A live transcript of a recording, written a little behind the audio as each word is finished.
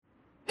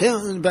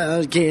Welcome to our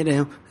and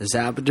the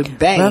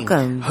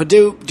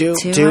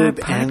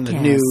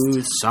podcast.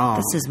 new song.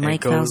 This is Mike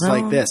It goes Calzone,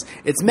 like this.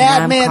 It's and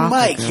I'm Madman Coffee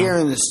Mike Girl. here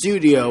in the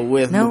studio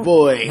with No, my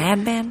boy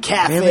Madman?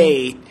 Cafe.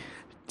 Really?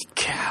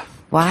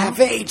 Wow.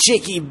 Cafe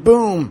Chicky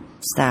Boom.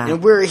 Stop.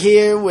 And we're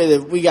here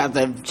we got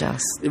the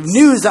Just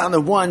news on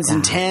the ones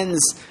and stop.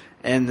 tens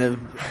and the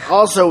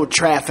also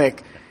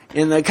traffic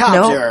in the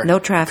copter. No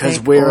traffic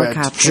because we're or a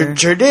copter.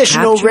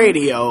 traditional Copter?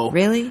 radio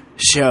Really?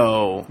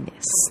 show.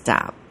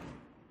 Stop.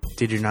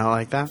 Did you not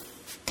like that?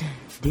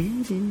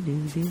 Do, do,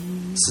 do, do.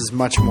 This is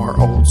much more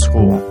old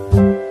school.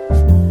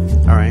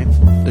 All right,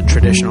 the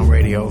traditional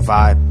radio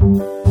vibe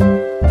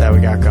that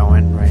we got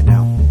going right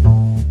now.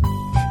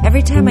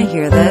 Every time I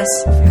hear this,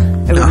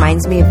 it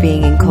reminds me of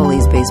being in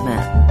Coley's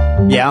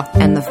basement Yeah,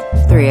 and the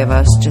three of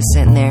us just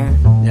sitting there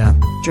yeah.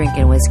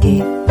 drinking whiskey.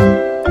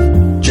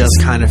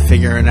 Just kind of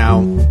figuring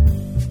out,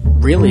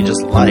 really,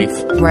 just life.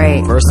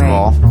 Right. First of right.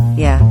 all,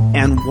 Yeah.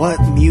 and what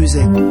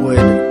music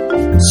would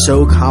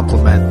so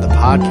complement the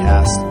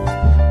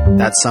podcast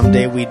that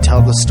someday we'd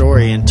tell the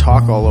story and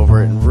talk all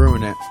over it and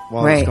ruin it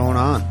while Right. it's going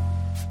on.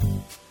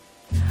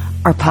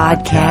 Our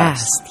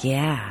podcast.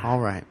 Yeah. All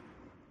right.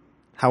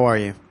 How are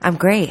you? I'm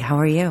great. How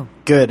are you?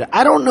 Good.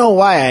 I don't know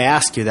why I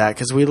asked you that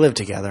because we live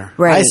together.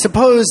 Right. I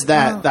suppose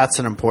that's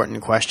an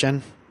important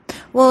question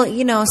Well,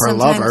 you know, for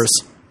lovers,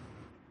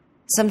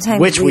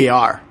 sometimes which we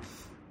are.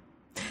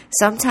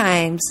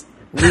 Sometimes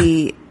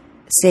we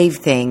save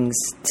things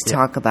to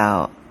talk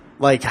about.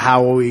 Like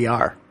how we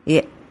are.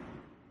 Yeah.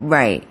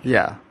 Right.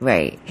 Yeah.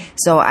 Right.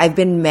 So I've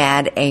been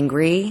mad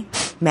angry.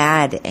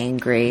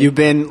 You've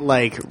been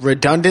like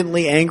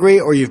redundantly angry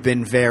or you've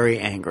been very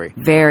angry?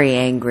 Very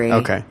angry.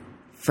 Okay.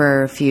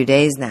 For a few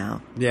days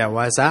now. Yeah.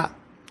 Why is that,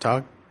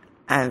 dog?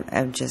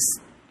 That's.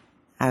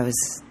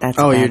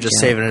 Oh, a bad you're just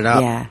joke. saving it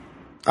up. Yeah.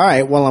 All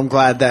right. Well, I'm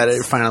glad that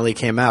it finally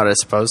came out, I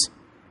suppose.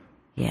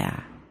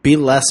 Yeah. Be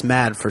less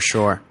mad for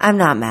sure. I'm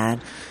not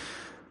mad.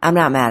 I'm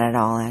not mad at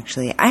all,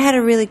 actually. I had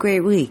a really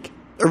great week.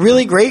 A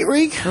really great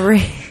week?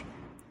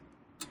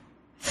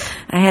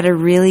 I had a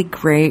really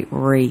great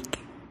week.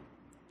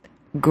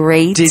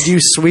 Great. Did you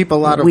sweep a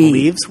lot of week.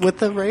 leaves with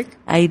the rake?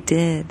 I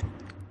did.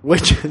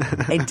 Which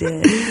I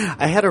did.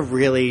 I had a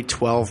really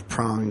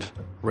 12-pronged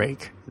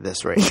rake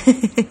this rake.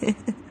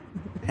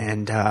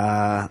 And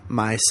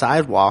my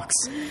sidewalks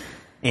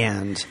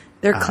and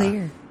They're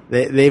clear.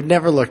 they've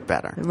never looked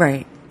better.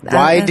 Right.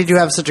 Why did you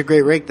have such a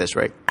great rake this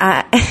rake?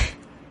 It's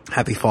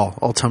Happy fall,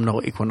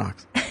 autumnal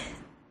equinox.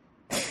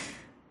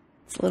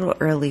 a little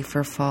early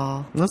for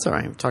fall. That's all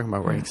right. I'm talking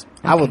about rakes.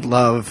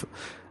 Okay.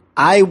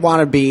 I want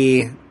to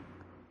be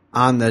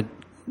on the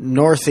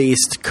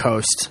northeast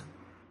coast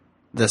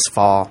this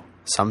fall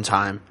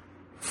sometime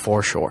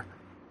for sure.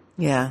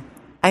 Yeah.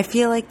 I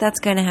feel like that's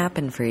going to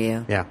happen for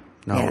you. Yeah.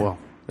 No, Yeah. it will.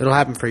 It'll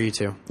happen for you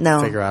too.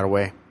 No. Figure out a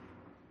way.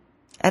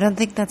 I don't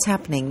think that's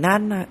happening. Not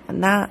for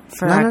No,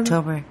 no, no.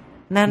 October.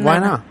 No, Why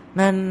not?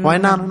 No. Why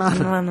not? No.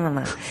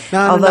 No,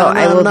 Although no,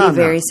 I will no, be no.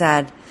 very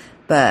sad,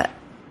 but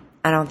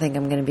I don't think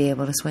I'm going to be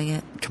able to swing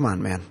it. Come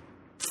on, man.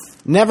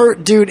 Never,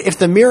 dude, if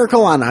the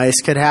miracle on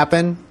ice could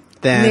happen,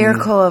 then...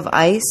 Miracle of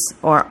ice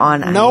or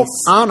on ice? Nope,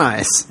 on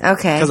ice.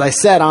 Okay. Because I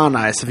said on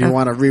ice, if you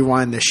want to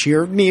rewind the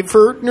sheer need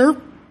for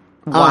nerp,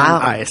 Wow.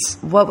 on ice.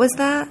 What was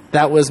that?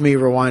 That was me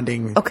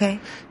rewinding Okay.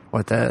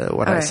 what I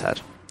right. said.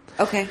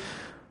 Okay.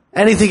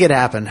 Anything could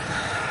happen.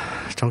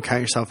 Don't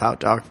count yourself out,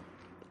 dog.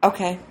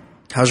 Okay.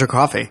 How's your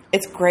coffee?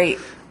 It's great.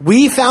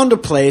 We found a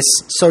place,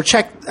 so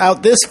check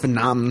out this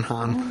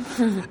phenomenon.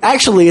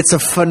 Actually, it's a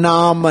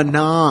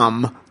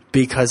phenomenon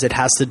because it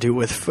has to do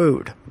with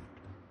food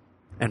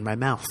and my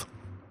mouth.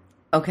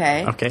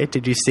 Okay. Okay,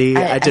 did you see?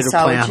 I did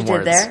saw a play what on you did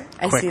words. there.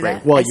 I see quickly.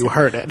 that. Well, I you see-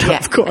 heard it, Yeah.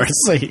 of course.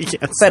 So you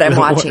can't But see I'm the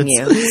watching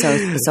words.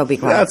 you, so be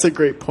quiet. That's a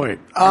great point.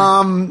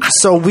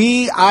 So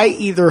I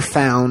either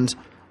found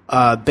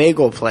a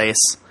bagel place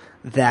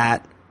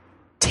that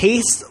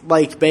tastes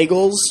like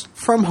bagels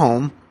from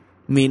home,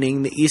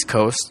 meaning the East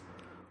Coast,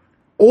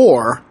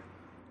 or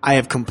I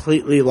have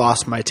completely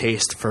lost my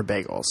taste for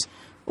bagels.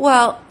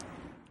 Well,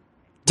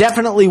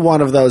 Definitely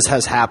one of those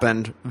has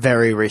happened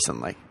very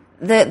recently.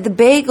 the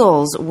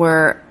bagels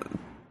were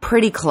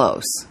pretty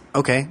close.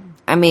 Okay.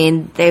 I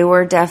mean, they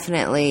were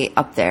definitely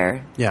up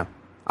there. Yeah.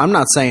 I'm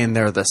not saying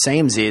they're the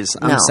same Z's.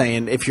 I'm No.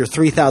 saying if you're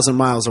 3,000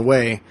 miles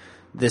away,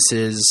 this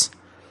is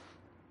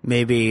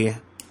maybe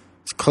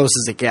as close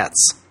as it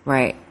gets.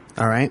 Right.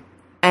 All right?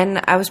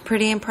 And I was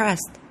pretty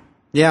impressed.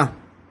 Yeah.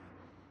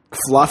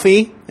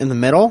 Fluffy in the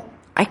middle.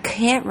 I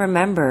can't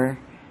remember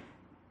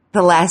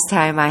the last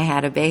time I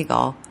had a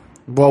bagel.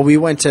 Well, we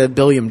went to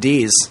Billiam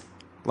D's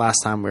last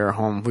time we were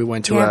home. We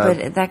went to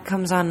But that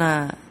comes on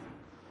a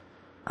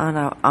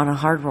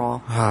hard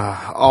roll.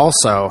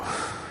 also.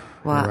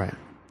 What? You're right.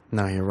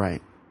 No, you're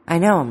right. I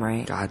know I'm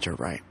right. God, you're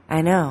right.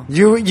 I know.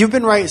 You've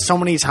been right so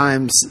many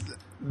times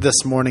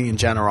this morning in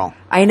general.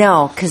 I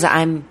know, because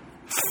I'm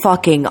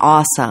fucking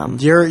awesome.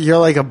 You're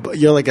like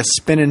a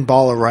spinning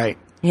ball of right.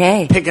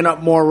 Hey. Picking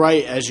up more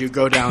right as you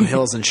go down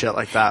hills and shit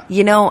like that.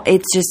 You know,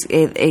 it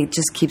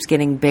just keeps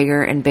getting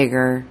bigger and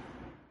bigger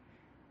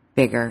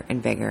bigger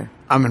and bigger.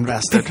 I'm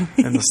invested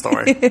in the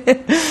story.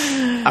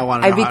 I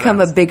want to know I become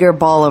a bigger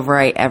ball of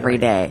right every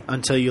day.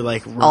 until you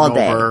like All run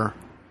day. over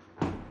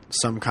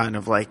some kind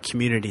of like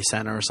community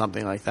center or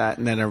something like that,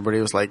 and then everybody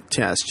was like,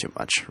 "Yeah, that's too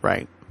much,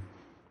 right?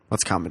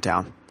 Let's calm it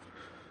down."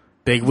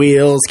 Big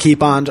wheels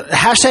keep on.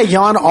 Hashtag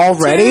yawn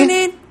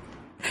already.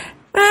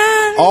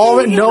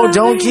 No,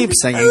 don't keep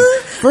singing.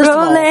 First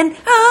rolling,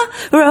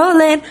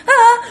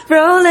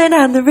 rolling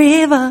on the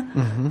river.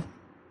 Mm-hmm.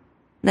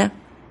 No.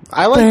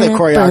 I like the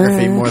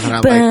choreography more than I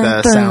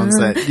like the sounds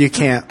that you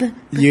can't.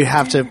 You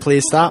have to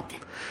please stop.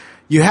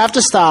 You have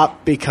to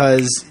stop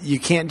because you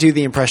can't do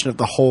the impression of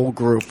the whole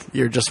group.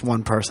 You're just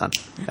one person.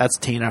 That's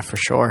Tina for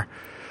sure.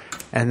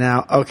 And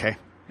now, okay.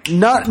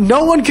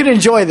 No one can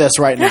enjoy this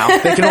right now.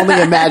 They can only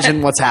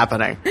imagine what's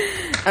happening.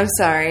 I'm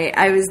sorry.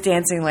 I was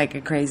dancing like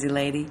a crazy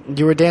lady.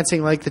 You were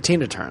dancing like the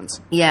Tina Turns.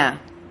 Yeah.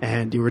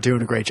 And you were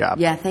doing a great job.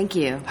 Yeah, thank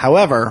you.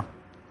 However,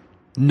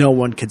 no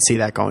one could see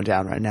that going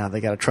down right now.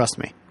 They got to trust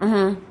me.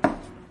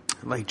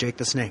 Mm-hmm. Like Jake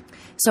the Snake.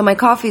 So my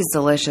coffee's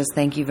delicious.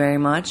 Thank you very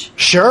much.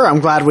 Sure. I'm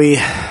glad we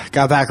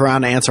got back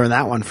around to answering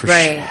that one for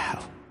Right.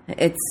 sure.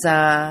 It's,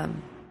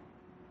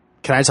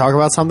 Can I talk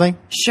about something?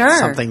 Sure.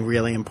 Something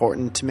really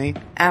important to me.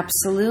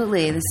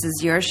 absolutely. This is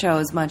your show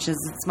as much as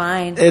it's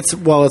mine. It's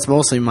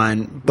mostly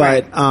mine,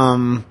 but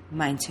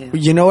Mine too.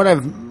 you know what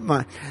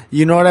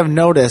I've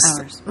noticed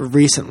Ours.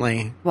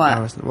 recently.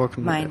 What?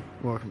 Welcome Mine.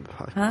 Welcome to the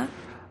podcast.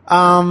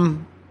 Huh?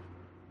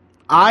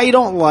 I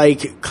don't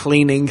like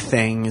cleaning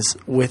things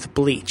with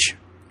bleach.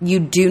 You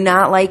do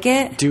not like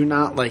it? Do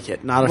not like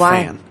it. Not a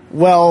Why? fan.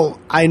 Well,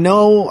 I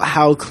know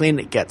how clean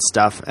it gets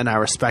stuff, and I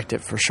respect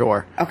it for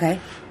sure. Okay.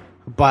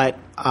 But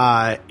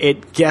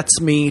it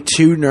gets me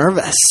too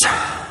nervous.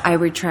 I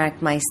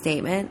retract my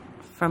statement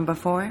from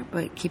before,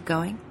 but keep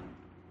going.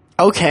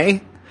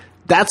 Okay,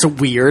 that's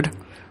weird.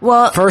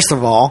 Well, First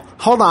of all,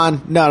 hold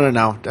on.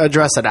 No.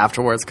 Address it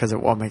afterwards because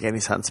it won't make any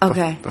sense.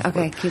 okay,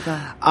 keep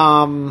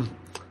going.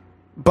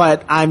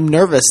 But I'm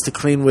nervous to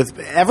clean with.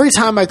 Every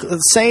time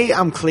say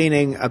I'm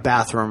cleaning a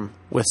bathroom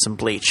with some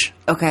bleach.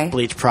 Okay.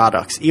 Bleach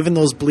products. Even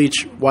those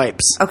bleach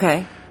wipes.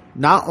 Okay.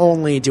 Not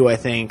only do I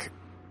think,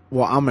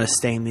 well, I'm going to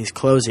stain these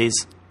clothies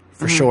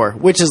for sure,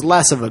 which is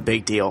less of a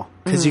big deal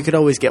because you could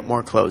always get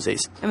more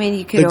clothies. I mean,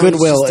 you could The always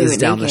Goodwill just do is it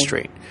down the naked.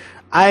 street.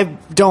 I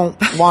don't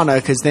want to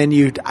because then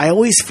I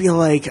always feel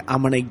like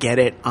I'm going to get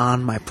it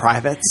on my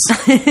privates.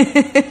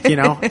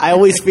 I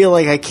always feel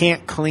like I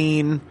can't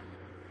clean.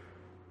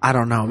 I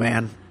don't know,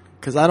 man,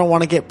 because I don't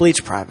want to get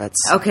bleach privates.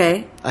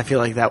 Okay. I feel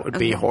like that would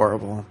be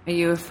horrible. Are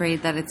you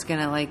afraid that it's going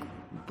to, like,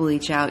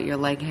 bleach out your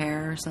leg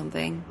hair or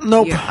something?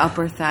 Nope. Your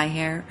upper thigh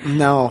hair?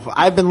 No,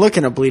 I've been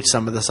looking to bleach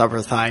some of this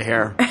upper thigh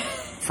hair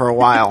for a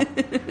while.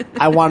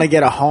 I want to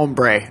get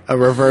a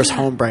reverse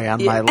ombre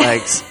on my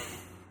legs.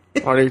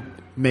 Or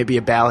maybe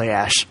a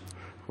balayage.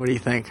 What do you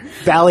think?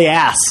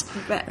 Balayage.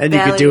 And you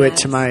could do it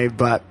to my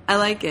butt. I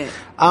like it.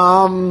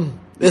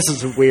 This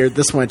is weird.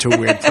 This went to a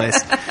weird place.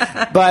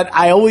 But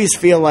I always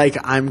feel like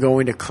I'm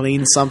going to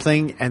clean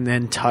something and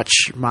then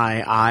touch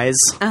my eyes.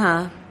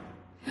 Uh-huh.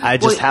 I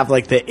just have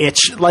like the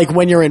itch, like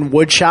when you're in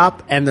wood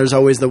shop and there's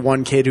always the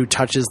one kid who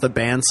touches the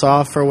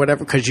bandsaw or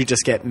whatever because you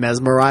just get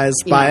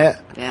mesmerized by it.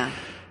 Yeah.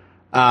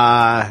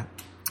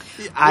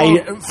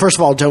 I first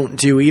of all don't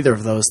do either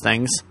of those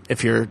things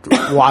if you're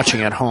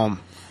watching at home.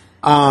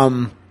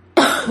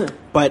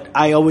 But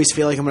I always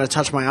feel like I'm going to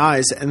touch my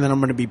eyes and then I'm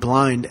going to be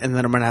blind and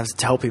then I'm going to have to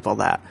tell people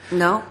that.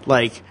 No.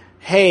 Like,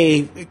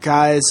 hey,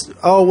 guys,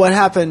 what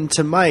happened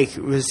to Mike?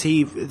 Was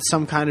he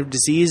some kind of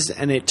disease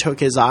and it took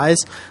his eyes?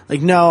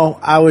 Like, no,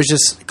 I was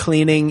just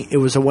cleaning. It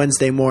was a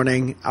Wednesday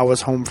morning. I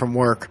was home from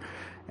work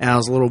and I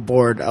was a little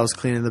bored. I was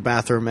cleaning the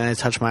bathroom and I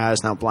touched my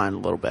eyes, now blind a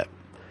little bit.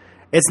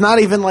 It's not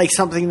even like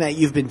something that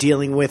you've been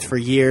dealing with for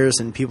years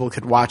and people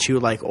could watch you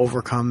like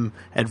overcome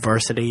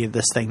adversity,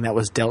 this thing that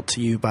was dealt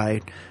to you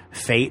by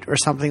fate or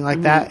something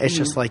like that. It's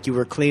just like you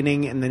were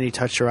cleaning and then you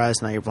touched your eyes,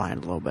 now you're blind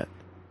a little bit.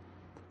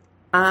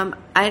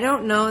 I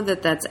don't know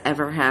that that's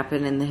ever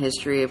happened in the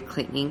history of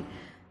cleaning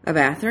a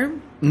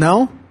bathroom.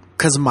 No,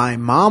 because my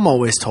mom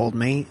always told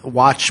me,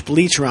 watch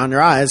bleach around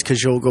your eyes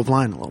because you'll go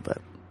blind a little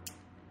bit.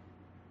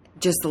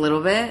 Just a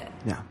little bit?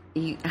 Yeah.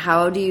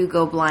 How do you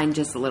go blind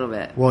just a little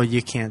bit? Well,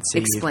 you can't see.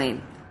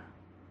 Explain.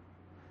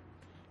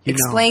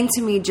 Explain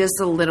to me just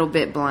a little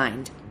bit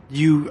blind.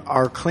 You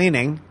are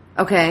cleaning.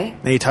 Okay.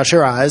 Then you touch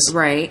your eyes.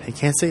 Right. You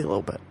can't see a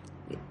little bit.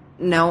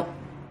 No.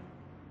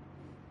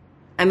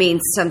 I mean,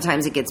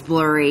 sometimes it gets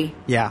blurry,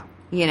 Yeah.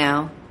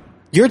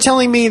 You're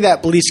telling me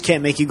that bleach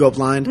can't make you go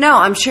blind? No,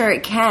 I'm sure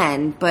it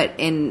can, but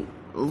in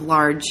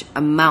large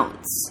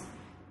amounts.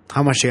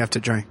 How much do you have to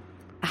drink?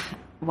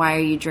 Why are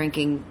you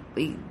drinking?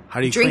 How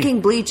do you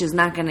drinking bleach is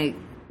not going to.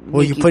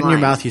 Well, you put it in your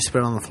mouth, you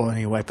spit it on the floor, and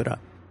you wipe it up.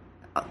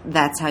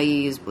 That's how you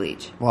use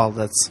bleach. Well,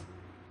 that's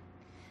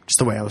just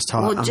the way I was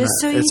taught. Well, just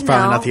so you it's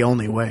probably know- not the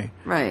only way.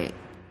 Right.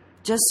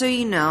 Just so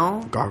you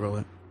know, Gargle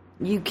it.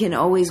 you can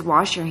always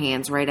wash your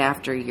hands right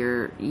after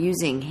you're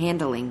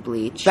handling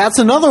bleach. That's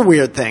another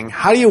weird thing.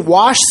 How do you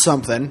wash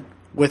something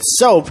with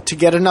soap to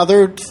get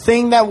another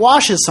thing that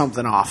washes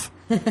something off?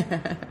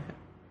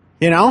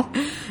 You know?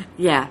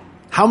 Yeah.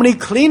 How many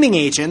cleaning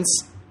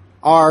agents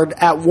are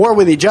at war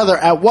with each other?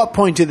 At what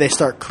point do they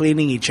start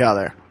cleaning each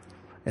other?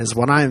 Is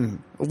what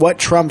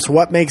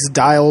makes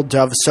Dial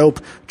Dove soap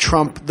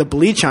trump the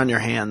bleach on your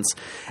hands?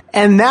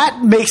 And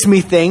that makes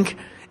me think,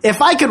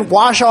 if I could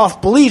wash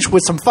off bleach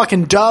with some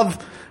fucking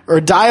Dove or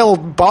Dial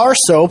bar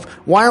soap,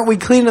 why aren't we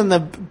cleaning the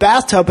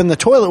bathtub and the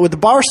toilet with the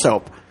bar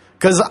soap?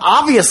 Because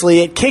obviously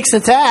it kicks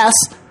its ass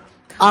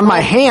on my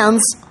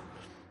hands.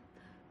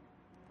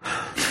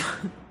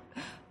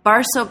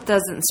 Bar soap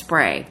doesn't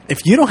spray.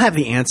 If you don't have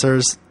the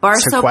answers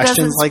to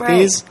questions like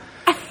these,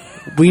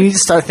 we need to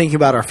start thinking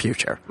about our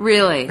future.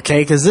 Really? Okay,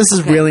 because this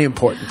is really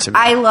important to me.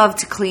 I love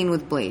to clean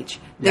with bleach.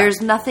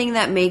 There's nothing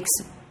that makes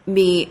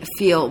me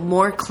feel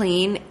more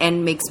clean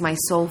and makes my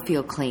soul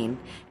feel clean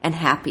and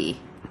happy.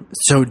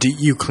 So do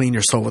you clean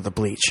your soul with the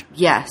bleach?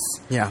 Yes.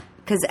 Yeah.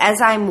 Because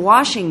as I'm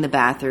washing the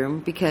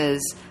bathroom,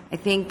 because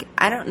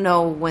I don't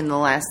know when the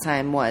last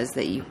time was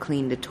that you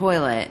cleaned a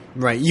toilet.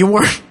 Right. You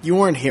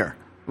weren't here.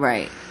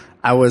 Right.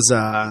 I was,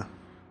 I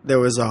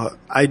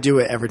do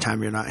it every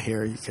time you're not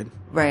here. You can.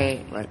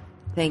 Right. Right.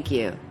 Thank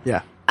you.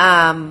 Yeah.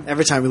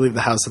 Every time we leave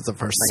the house, that's the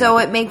first thing. So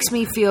it makes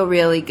me feel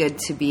really good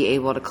to be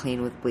able to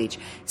clean with bleach.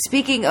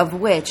 Speaking of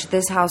which,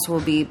 this house will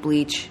be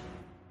bleached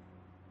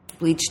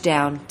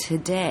down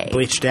today.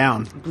 Bleach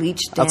down.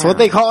 Bleached down. That's what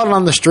they call it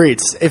on the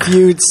streets. If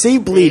you see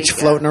bleach There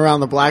you floating around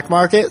the black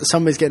market,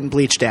 somebody's getting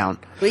bleached down.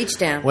 Bleached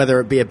down. Whether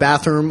it be a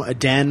bathroom, a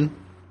den,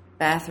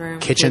 Bathroom.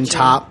 kitchen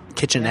top,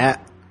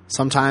 kitchenette,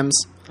 sometimes.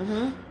 Mm-hmm.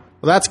 Well,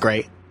 that's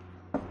great.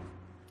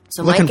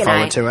 So Looking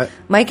forward to it.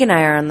 Mike and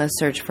I are on the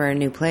search for a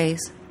new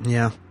place.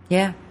 Yeah.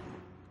 Yeah.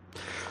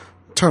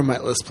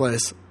 Termite-less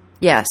place.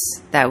 Yes,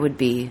 that would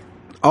be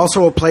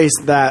Also a place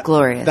that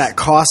glorious. That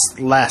costs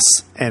less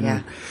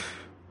and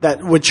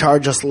that would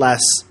charge us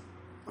less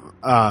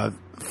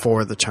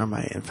for the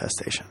termite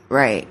infestation.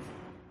 right.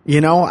 You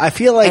know, I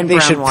feel like And they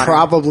brown should water.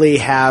 probably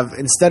have,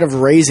 instead of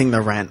raising the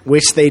rent,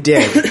 which they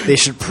did, they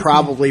should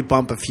probably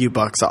bump a few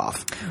bucks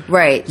off.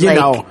 Right. You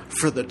know,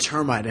 for the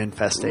termite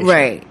infestation.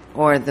 Right.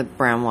 Or the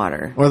brown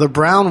water. Or the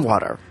brown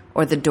water.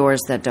 Or the doors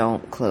that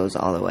don't close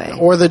all the way.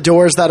 Or the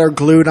doors that are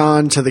glued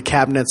on to the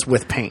cabinets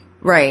with paint.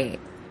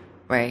 Right.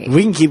 Right.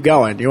 We can keep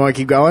going. Do you want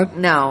to keep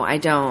going? No, I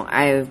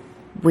don't.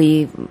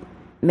 We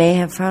may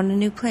have found a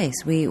new place.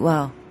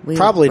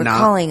 Probably we're not.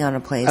 calling on a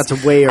place.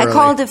 That's way early. I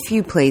called a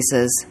few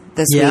places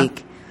this Yeah?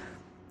 week,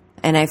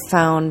 and I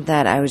found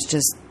that I was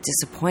just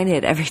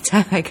disappointed every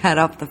time I got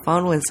off the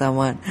phone with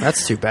someone.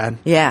 That's too bad.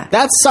 Yeah.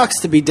 That sucks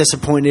to be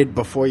disappointed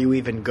before you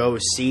even go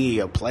see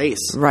a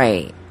place.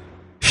 Right.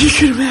 You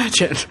can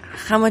imagine.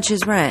 How much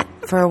is rent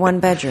for a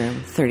one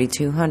bedroom?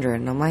 $3,200.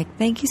 And I'm like,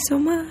 thank you so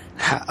much.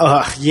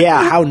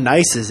 Yeah, how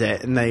nice is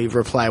it? And they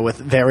reply with,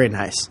 very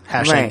nice.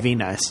 Hashtag Right. V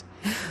nice.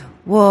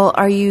 Well,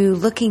 are you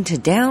looking to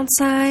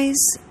downsize?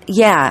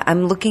 Yeah,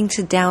 I'm looking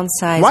to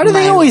downsize. Why do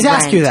they my always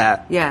ask rent. you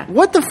that? Yeah.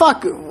 What the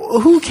fuck?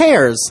 Who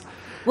cares?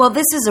 Well,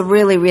 this is a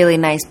really, really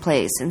nice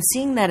place, and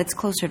seeing that it's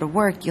closer to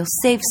work, you'll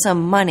save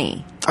some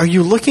money. Are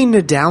you looking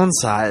to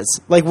downsize?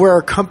 Like, we're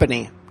a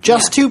company.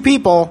 Just two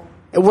people.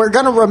 We're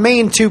going to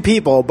remain two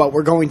people, but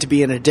we're going to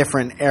be in a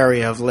different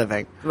area of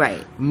living.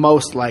 Right.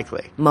 Most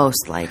likely.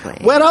 Most likely.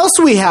 What else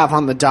do we have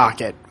on the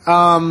docket?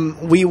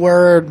 We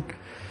were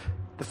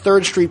the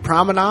 3rd Street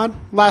Promenade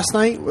last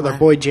night with our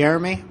boy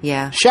Jeremy.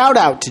 Yeah. Shout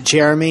out to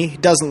Jeremy. He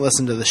doesn't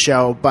listen to the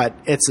show, but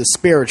it's a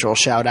spiritual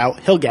shout out.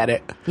 He'll get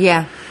it.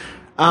 Yeah.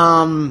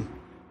 And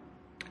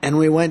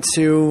we went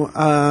to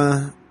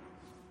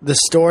the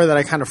store that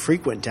I kind of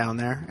frequent down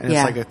there. And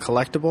Yeah. it's like a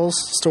collectibles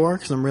store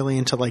because I'm really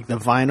into like the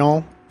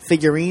vinyl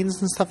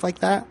figurines and stuff like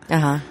that.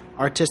 Uh-huh.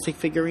 Artistic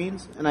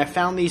figurines. And I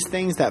found these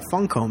things that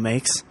Funko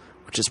makes,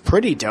 which is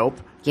pretty dope.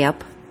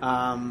 Yep.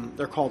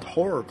 They're called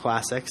horror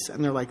classics,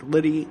 and they're like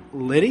Liddy?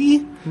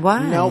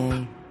 Why?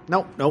 Nope.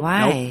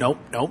 Why?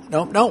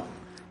 Nope.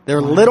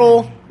 They're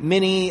little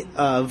mini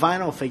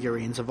vinyl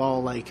figurines of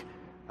all like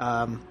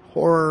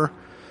horror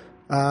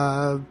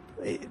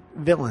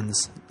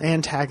villains,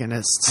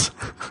 antagonists,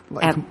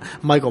 like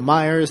Michael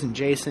Myers and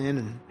Jason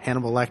and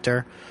Hannibal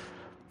Lecter,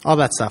 all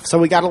that stuff. So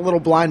we got a little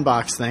blind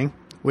box thing,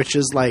 which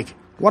is like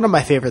one of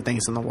my favorite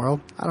things in the world.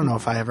 I don't know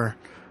if I ever...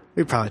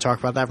 We probably talk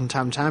about that from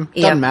time to time.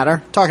 Doesn't Yep.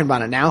 matter. Talking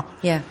about it now.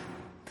 Yeah.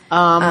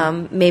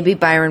 Maybe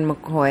Byron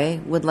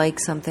McCoy would like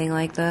something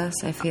like this.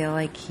 I feel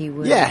like he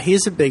would. Yeah,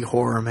 he's a big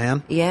horror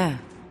man. Yeah.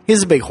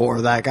 He's a big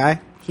horror, that guy.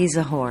 He's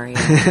a whore.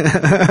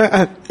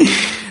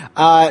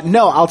 Yeah.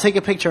 No, I'll take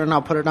a picture and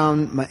I'll put it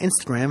on my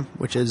Instagram,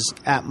 which is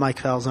at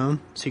Mike Falzone,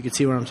 so you can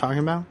see what I'm talking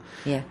about.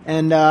 Yeah.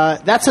 And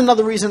that's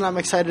another reason I'm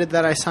excited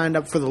that I signed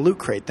up for the Loot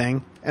Crate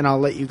thing, and I'll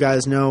let you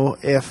guys know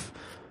if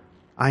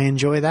I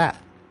enjoy that.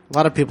 A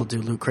lot of people do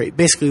Loot Crate.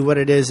 Basically what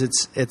it is,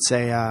 it's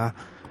a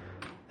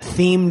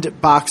themed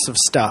box of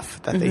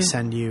stuff that they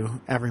send you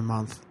every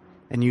month.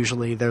 And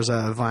usually there's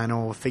a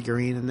vinyl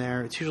figurine in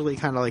there. It's usually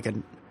kind of like a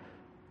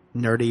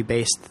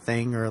nerdy-based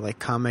thing, or like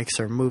comics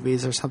or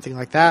movies or something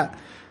like that.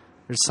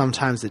 There's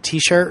sometimes a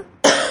T-shirt.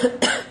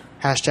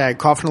 Hashtag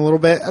coughing a little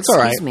bit. That's all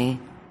right. Excuse me.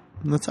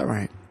 That's all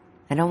right.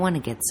 I don't want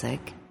to get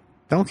sick.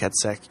 Don't get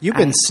sick. You've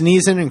been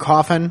sneezing and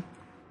coughing.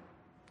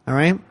 All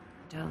right?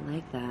 Don't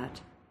like that.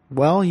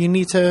 Well, you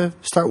need to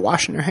start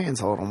washing your hands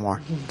a little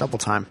more. Double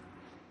time.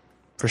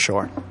 For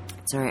sure.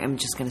 It's all right. I'm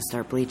just going to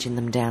start bleaching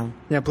them down.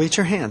 Yeah, bleach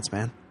your hands,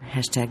 man.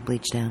 Hashtag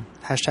bleach down.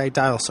 Hashtag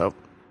dial soap.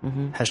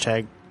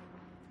 Hashtag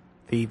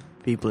be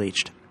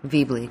bleached.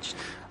 V bleached.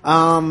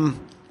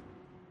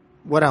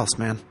 What else,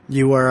 man?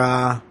 You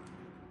were,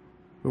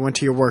 we went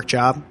to your work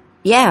job.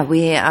 Yeah,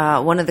 we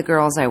one of the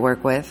girls I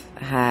work with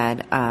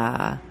had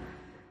a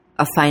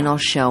final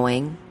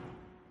showing,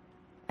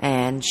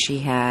 and she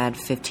had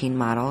 15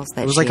 models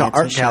that It was she like an had to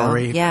art show.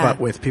 gallery, Yeah, but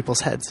with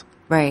people's heads.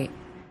 right.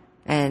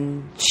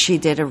 And she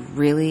did a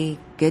really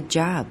good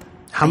job.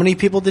 How many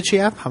people did she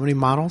have? How many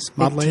models?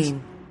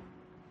 15.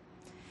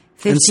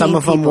 And some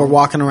of them people. were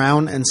walking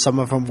around, and some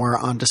of them were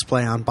on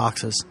display on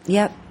boxes.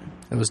 Yep.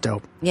 It was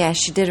dope. Yeah,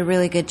 she did a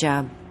really good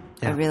job.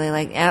 Yeah. I really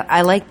like.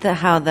 I like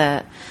how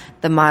the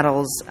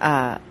models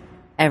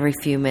every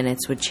few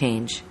minutes would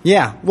change.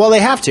 Yeah, well,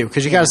 they have to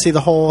because you got to see the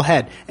whole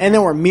head, and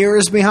there were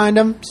mirrors behind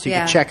them, so you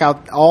Yeah. could check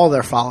out all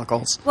their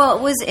follicles. Well,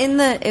 it was in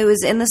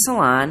the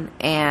salon,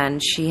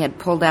 and she had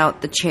pulled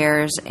out the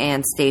chairs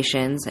and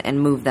stations and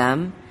moved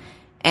them,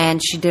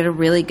 and she did a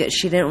really good.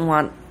 She didn't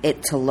want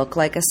it to look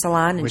like a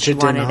salon, and Which she it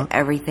did wanted not.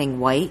 everything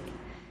white,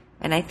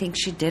 and I think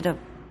she did a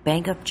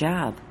bang up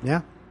job.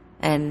 Yeah,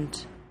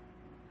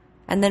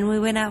 And then we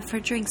went out for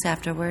drinks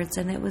afterwards,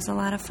 and it was a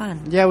lot of fun.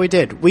 yeah, we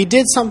did. We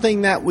did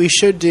something that we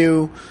should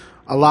do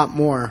a lot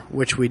more,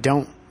 which we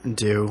don't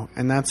do,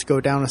 and that's go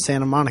down to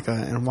Santa Monica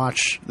and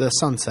watch the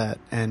sunset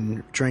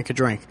and drink a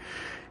drink.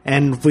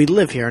 And we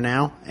live here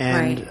now,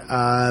 and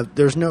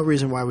there's no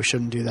reason why we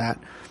shouldn't do that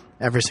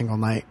every single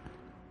night.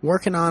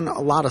 Working on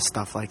a lot of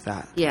stuff like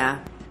that. Yeah.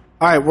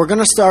 All right, we're going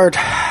to start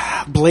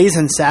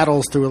blazing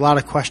saddles through a lot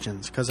of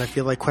questions because I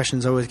feel like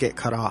questions always get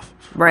cut off.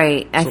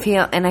 Right. I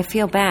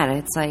feel bad.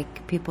 It's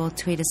like people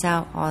tweet us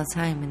out all the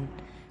time, and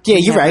Yeah,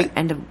 we you're never right.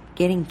 end up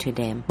getting to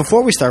them.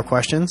 Before we start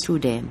questions, Too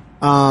damn.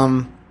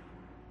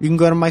 you can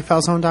go to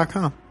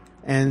MikeFalzone.com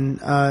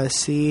and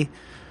see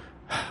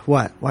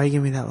what? Why are you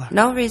giving me that look?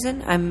 No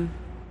reason.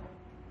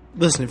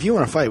 Listen, if you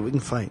want to fight, we can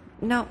fight.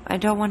 No, I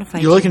don't want to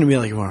fight. You're you. looking at me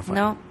like you want to fight.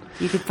 No,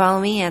 you can follow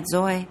me at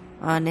Zoe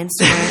on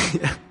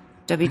Instagram,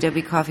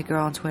 WW Coffee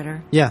Girl on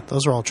Twitter. Yeah,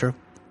 those are all true.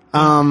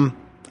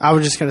 I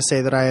was just going to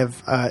say that I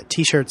have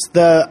T-shirts.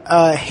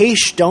 The Hey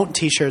Sh Don't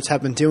T-shirts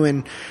have been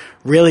doing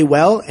really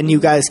well, and you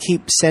guys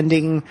keep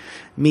sending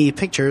me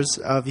pictures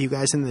of you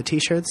guys in the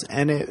T-shirts,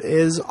 and it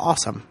is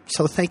awesome.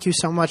 So thank you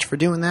so much for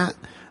doing that.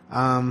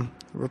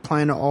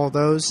 Replying to all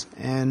those,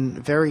 and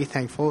very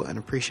thankful and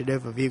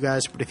appreciative of you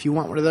guys. But if you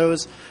want one of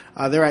those,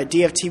 they're at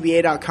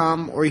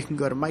dftba.com, or you can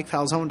go to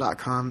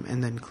mikefalzone.com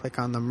and then click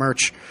on the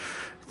merch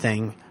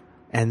thing,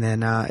 and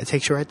then it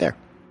takes you right there.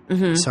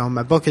 Mm-hmm. So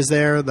my book is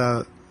there,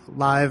 the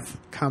live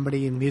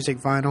comedy and music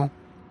vinyl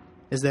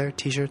is there,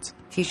 T-shirts,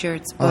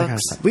 T-shirts, all that kind of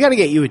books. stuff. We got to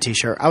get you a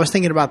T-shirt. I was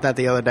thinking about that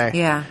the other day.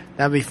 Yeah.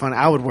 That'd be fun.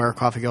 I would wear a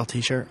Coffee Girl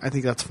T-shirt. I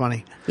think that's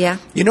funny. Yeah.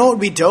 You know what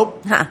would be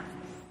dope? Huh.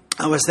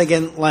 I was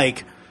thinking,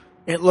 like,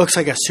 it looks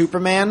like a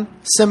Superman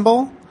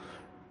symbol,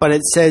 but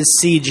it says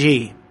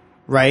CG,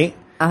 right?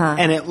 Uh-huh.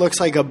 And it looks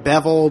like a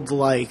beveled,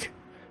 like,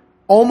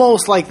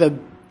 almost like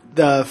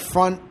the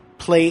front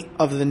plate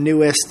of the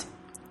newest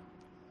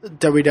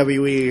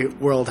WWE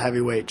World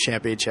Heavyweight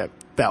Championship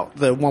belt,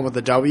 the one with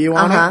the W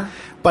on Uh-huh. it.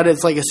 But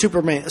it's like a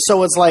Superman.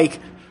 So it's like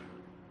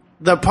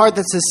the part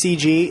that says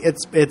CG,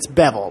 it's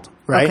beveled,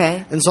 right?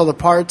 Okay. And so the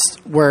parts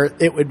where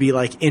it would be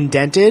like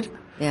indented,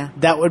 Yeah.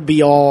 that would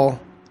be all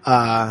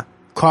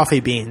coffee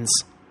beans,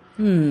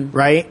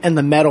 right? And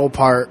the metal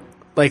part,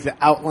 like the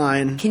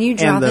outline. Can you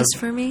draw and the- this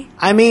for me?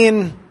 I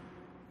mean,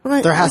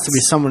 Well, there has to be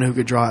someone who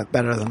could draw it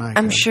better than I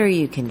I'm could. sure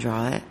you can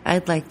draw it.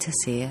 I'd like to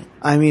see it.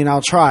 I mean,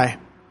 I'll try.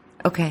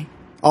 Okay.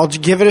 I'll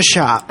give it a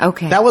shot.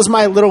 Okay. That was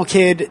my little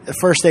kid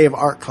first day of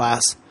art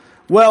class.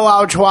 Well,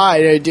 I'll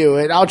try to do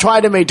it. I'll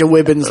try to make the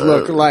ribbons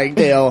look like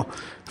they'll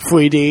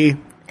 3D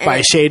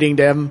by shading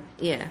them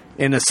Yeah.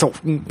 in a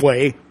certain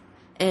way.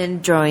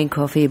 And drawing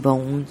coffee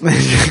bones.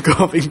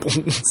 Coffee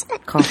bones.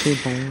 Coffee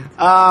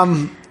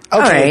bones.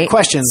 Okay, right.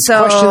 questions.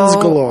 So- Questions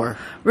galore.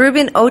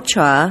 Ruben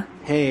Ochoa.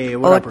 Hey,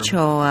 what up, Ruben?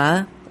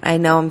 Ochoa. I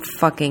know I'm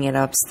fucking it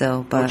up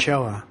still, but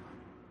Ochoa.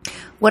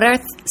 what are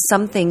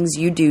some things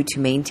you do to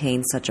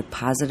maintain such a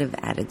positive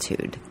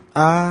attitude?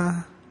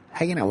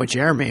 Hanging out with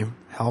Jeremy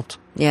helped.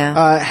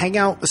 Yeah. Hang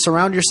out,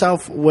 surround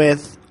yourself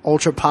with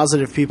ultra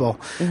positive people.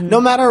 Mm-hmm. No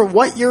matter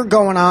what you're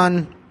going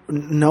on,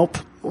 nope.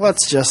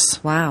 Let's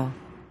just, Wow.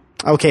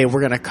 okay,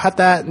 we're going to cut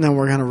that and then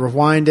we're going to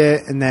rewind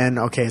it and then,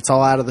 okay, it's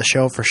all out of the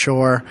show for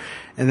sure.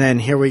 And then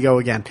here we go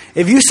again.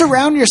 If you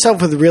surround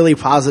yourself with really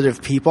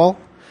positive people,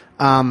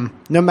 no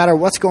matter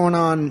what's going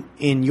on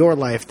in your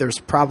life, there's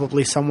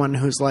probably someone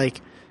who's like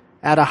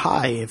at a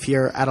high if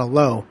you're at a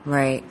low.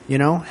 Right. You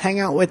know, hang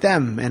out with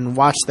them and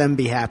watch them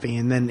be happy.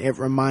 And then it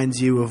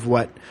reminds you of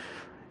what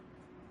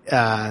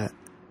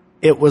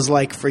it was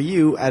like for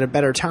you at a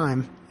better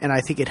time. And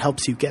I think it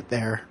helps you get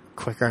there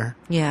quicker.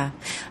 Yeah.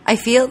 I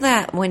feel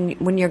that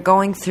when you're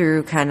going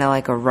through kind of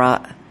like a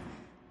rut,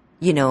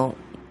 you know,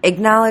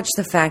 acknowledge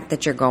the fact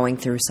that you're going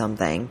through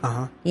something,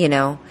 Uh-huh. you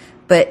know,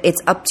 but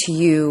it's up to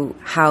you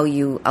how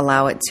you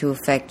allow it to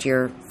affect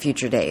your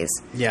future days.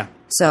 Yeah.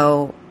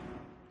 So,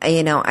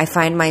 you know, I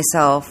find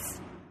myself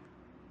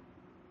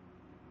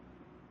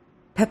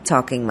pep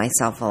talking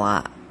myself a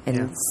lot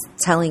and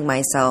telling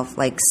myself,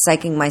 like,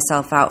 psyching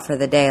myself out for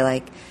the day,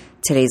 like,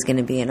 today's going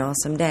to be an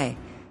awesome day.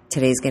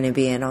 Today's going to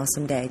be an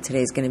awesome day.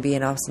 Today's going to be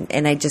an awesome...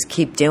 And I just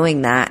keep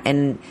doing that,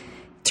 and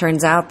it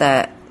turns out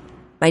that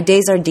my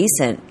days are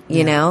decent,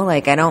 you know?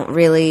 Like, I don't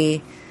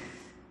really...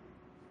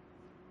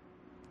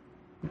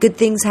 Good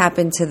things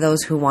happen to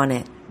those who want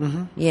it,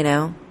 you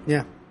know?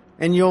 Yeah.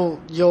 And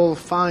you'll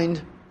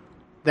find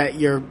that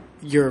you're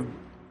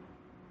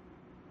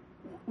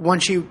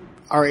once you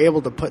are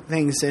able to put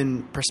things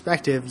in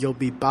perspective, you'll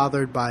be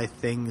bothered by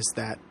things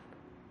that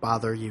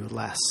bother you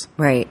less.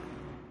 Right.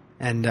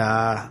 And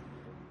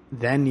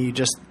then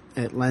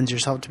it lends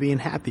yourself to being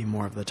happy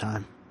more of the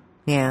time.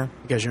 Yeah.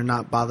 Because you're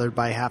not bothered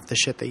by half the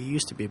shit that you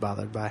used to be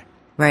bothered by.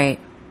 Right.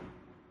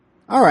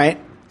 All right.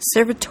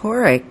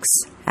 Servatorix.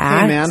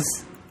 Hey, man.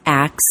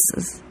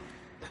 Axes.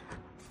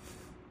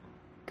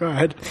 Go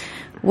ahead.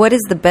 What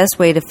is the best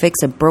way to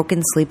fix a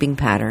broken sleeping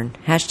pattern?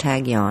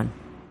 #yawn.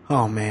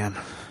 Oh, man.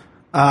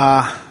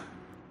 I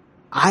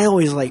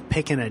always like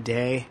picking a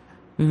day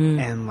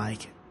and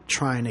like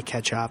trying to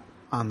catch up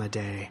on the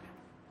day.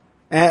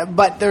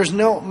 But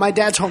my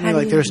dad told me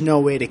there's no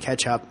way to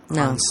catch up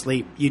on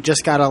sleep. You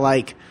just gotta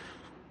like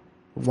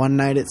one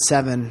night at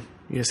 7,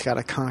 you just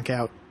gotta conk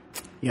out.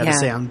 You gotta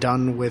say, I'm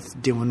done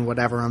with doing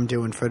whatever I'm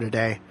doing for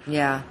today.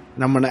 Yeah.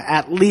 And I'm gonna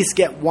at least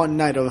get one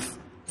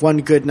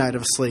good night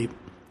of sleep.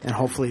 And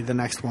hopefully the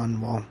next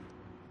one will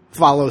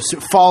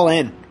fall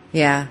in.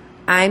 Yeah.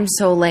 I'm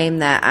so lame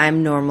that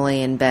I'm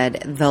normally in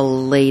bed the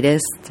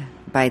latest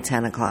by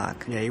 10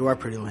 o'clock. Yeah, you are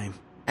pretty lame.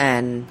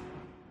 And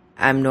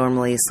I'm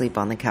normally asleep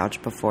on the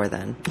couch before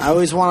then. I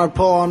always want to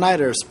pull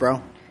all-nighters,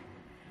 bro.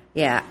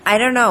 Yeah, I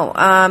don't know.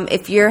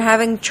 If you're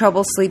having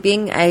trouble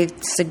sleeping, I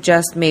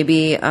suggest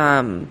maybe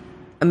a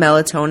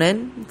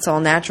melatonin. It's all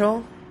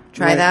natural.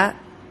 Try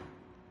that.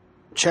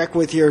 Check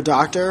with your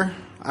doctor.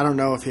 I don't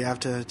know if you have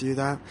to do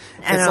that.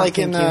 It's like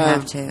in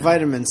the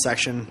vitamin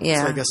section.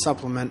 Yeah. It's like a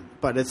supplement,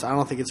 but I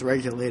don't think it's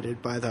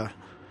regulated by the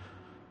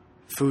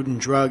Food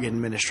and Drug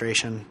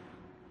Administration.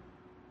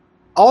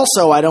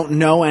 Also, I don't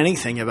know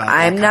anything about that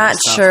I'm not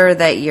sure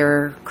that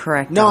you're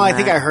correct. No, I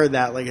think I heard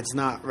that. Like, it's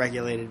not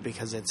regulated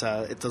because it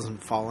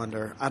doesn't fall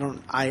under.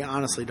 I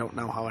honestly don't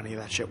know how any of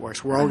that shit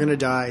works. We're all gonna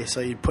die, so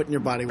you put in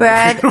your body.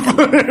 Brad,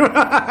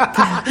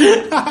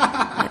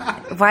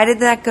 why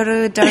did that go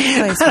to a dark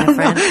place, my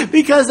friend?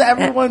 Because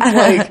everyone's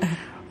like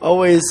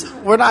always.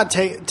 We're not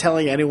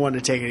telling anyone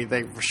to take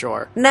anything for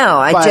sure. No,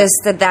 I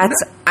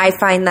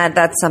find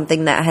that's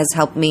something that has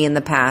helped me in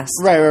the past.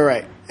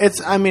 Right.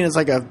 It's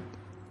like a.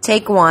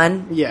 Take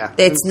one. Yeah.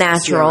 It's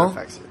natural.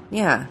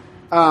 Yeah.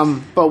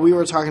 But we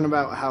were talking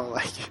about how,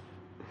 like, you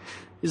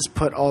just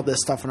put all this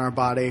stuff in our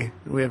body,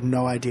 and we have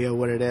no idea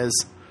what it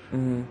is.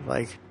 Mm-hmm.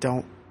 Like, I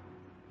don't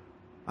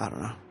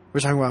know. We were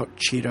talking about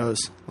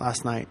Cheetos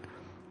last night,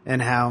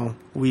 and how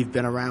we've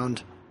been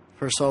around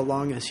for so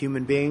long as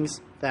human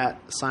beings that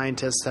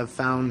scientists have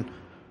found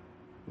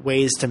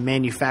ways to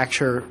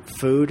manufacture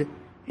food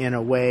in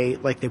a way,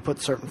 like they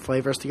put certain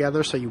flavors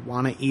together so you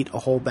want to eat a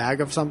whole bag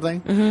of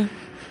something. Mm-hmm.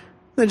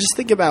 Then just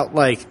think about,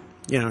 like,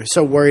 you're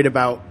so worried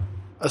about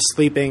a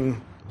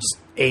sleeping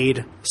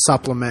aid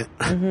supplement.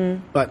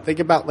 Mm-hmm. But think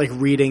about, like,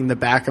 reading the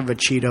back of a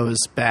Cheetos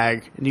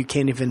bag and you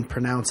can't even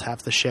pronounce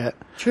half the shit.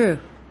 True.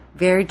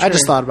 Very true. I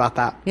just thought about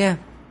that. Yeah.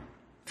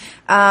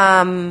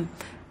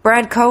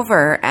 Brad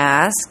Cover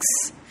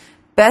asks,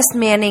 best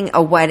manning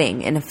a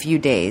wedding in a few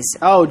days.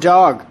 Oh,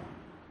 dog.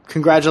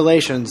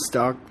 Congratulations,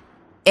 dog.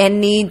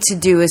 And need to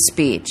do a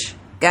speech.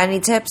 Got any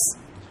tips?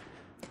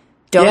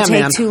 Don't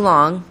take too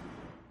long.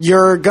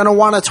 You're going to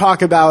want to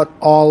talk about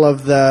all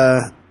of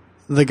the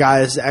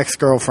guy's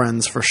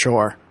ex-girlfriends for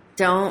sure.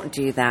 Don't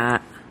do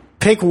that.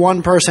 Pick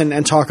one person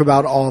and talk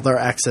about all their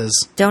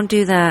exes. Don't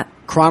do that.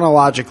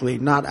 Chronologically,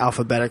 not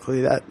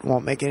alphabetically. That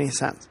won't make any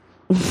sense.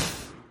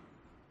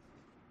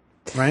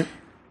 Right?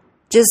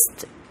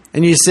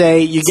 And you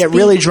get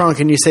really drunk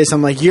and you say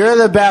something like, you're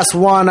the best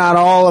one out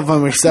of all of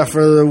them except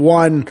for the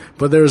one,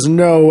 but there's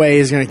no way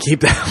he's going to keep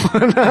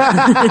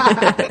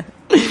that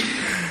one.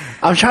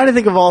 I'm trying to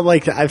think of all,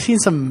 like, I've seen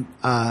some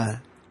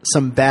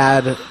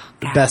bad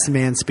best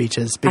man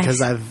speeches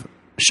because I've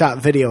shot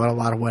video at a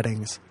lot of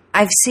weddings.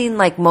 I've seen,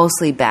 like,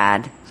 mostly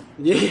bad.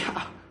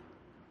 Yeah.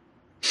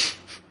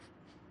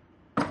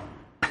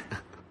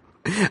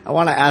 I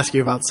want to ask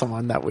you about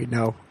someone that we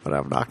know, but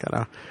I'm not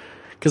going to.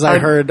 Because I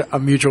heard a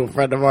mutual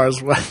friend of ours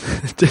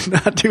did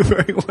not do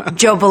very well.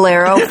 Joe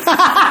Bolero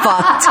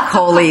fucked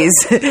Coley's.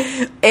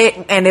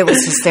 And it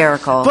was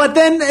hysterical. But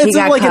then it's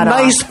like a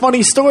nice,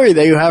 funny story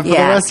that you have for the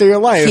rest of your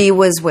life. He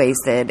was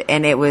wasted,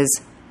 and it was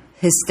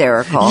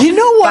hysterical. You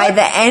know what? By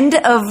the end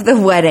of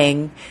the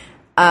wedding,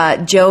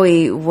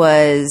 Joey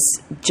was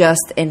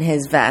just in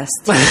his vest,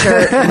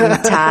 shirt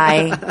and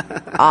tie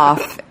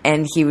off,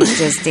 and he was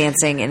just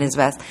dancing in his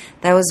vest.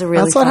 That was a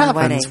really That's what fun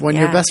happens wedding. when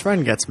your best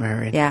friend gets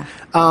married. Yeah.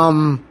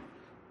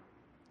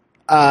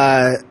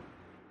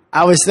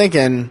 I was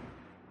thinking,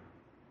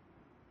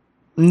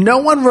 no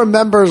one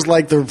remembers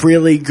like the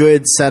really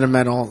good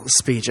sentimental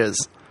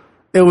speeches.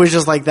 It was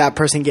just like that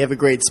person gave a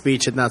great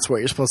speech and that's what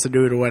you're supposed to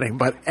do at a wedding.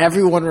 But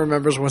everyone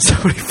remembers when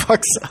somebody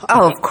fucks up.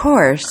 Oh, of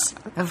course.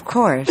 Of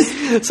course.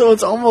 So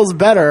it's almost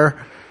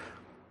better,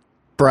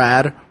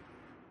 Brad,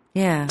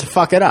 Yeah. to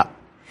fuck it up.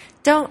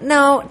 Don't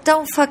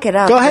fuck it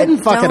up. Go ahead but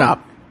and fuck it don't-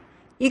 up.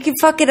 You can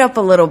fuck it up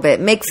a little bit.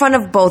 Make fun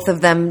of both of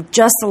them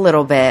just a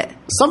little bit.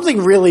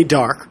 Something really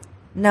dark.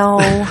 No.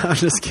 I'm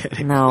just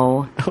kidding.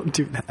 No. Don't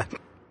do that.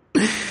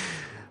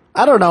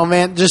 I don't know,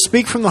 man. Just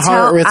speak from the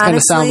heart or it's going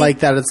to sound honestly- like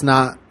that it's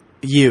not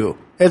you.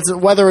 It's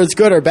whether it's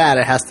good or bad,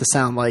 it has to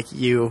sound like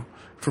you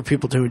for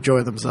people to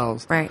enjoy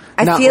themselves. Right.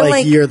 I Not feel like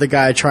like- you're the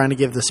guy trying to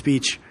give the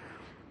speech.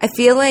 I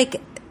feel like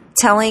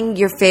telling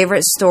your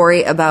favorite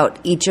story about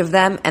each of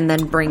them and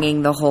then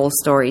bringing the whole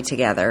story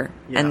together.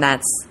 Yeah. And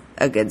that's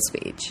a good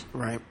speech.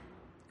 Right.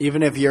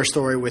 Even if your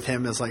story with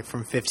him is like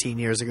from 15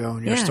 years ago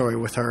and your Yeah. story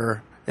with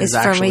her is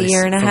It's from a actually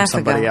year and a from half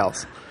somebody ago.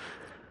 else.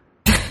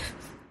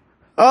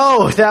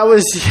 Oh, that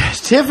was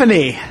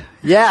Tiffany.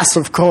 Yes,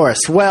 of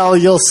course. Well,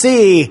 you'll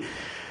see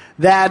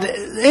that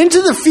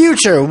into the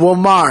future we'll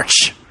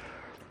march.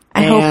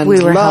 I hope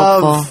we were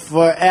love helpful.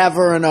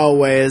 forever and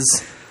always.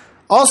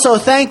 Also,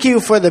 thank you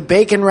for the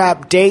bacon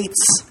wrap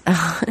dates.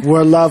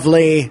 Were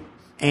lovely,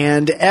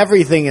 and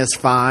everything is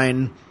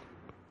fine.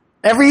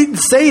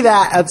 Say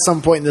that at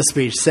some point in the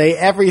speech. Say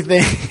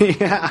everything.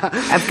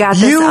 I've got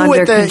this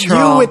under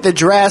control. You with the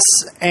dress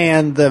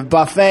and the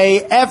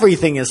buffet.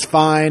 Everything is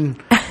fine.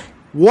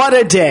 What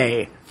a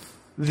day!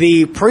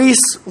 The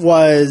priest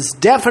was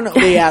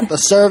definitely at the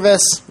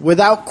service,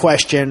 without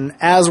question,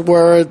 as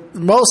were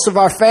most of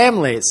our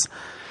families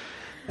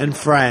and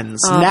friends.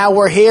 Now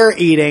we're here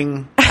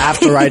eating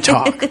after I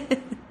talk.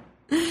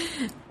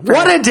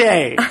 What a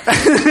day!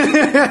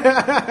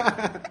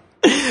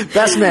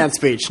 Best man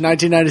speech,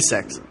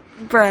 1996.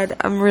 Brad,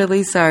 I'm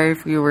really sorry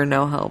if you were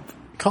no help.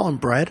 Call him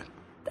bread.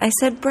 I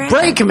said Brad.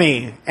 Break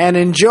me and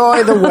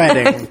enjoy the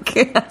wedding.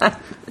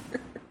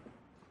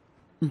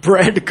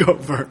 Bread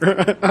cover.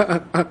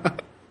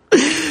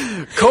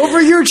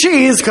 Cover your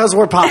cheese because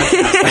we're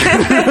podcasting.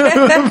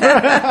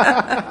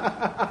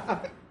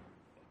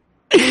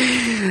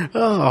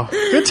 Oh,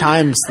 good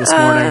times this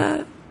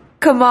morning.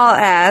 Kamal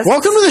asked.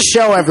 Welcome to the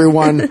show,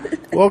 everyone.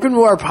 Welcome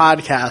to our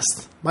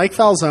podcast. Mike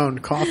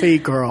Falzone, Coffee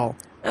Girl.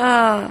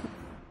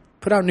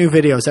 Put out new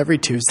videos every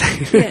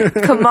Tuesday.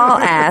 Kamal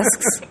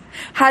asks,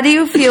 how do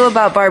you feel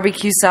about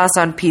barbecue sauce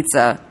on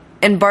pizza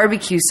and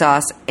barbecue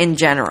sauce in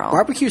general?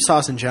 Barbecue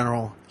sauce in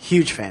general,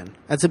 huge fan.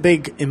 That's a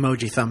big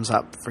emoji thumbs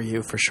up for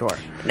you, for sure.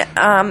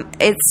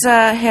 It's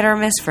hit or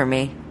miss for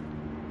me.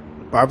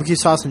 Barbecue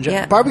sauce in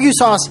general. Yeah. Barbecue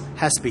sauce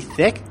has to be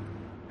thick,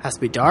 has to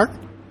be dark,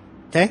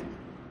 okay?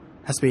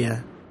 Has to be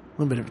a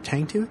little bit of a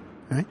tang to it,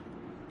 all right?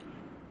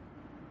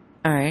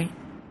 All right.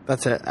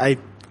 That's it. I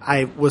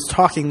was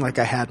talking like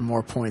I had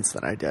more points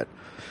than I did.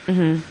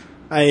 Mm-hmm.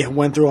 I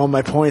went through all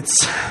my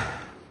points.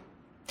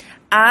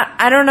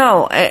 I don't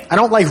know. I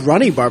don't like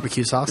runny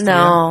barbecue sauce. do you?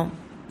 No,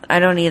 I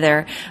don't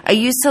either. I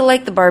used to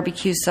like the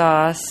barbecue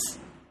sauce.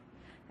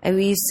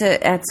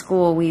 At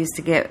school, we used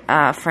to get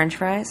French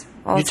fries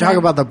all You the talk time.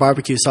 about the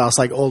barbecue sauce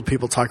like old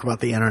people talk about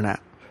the internet.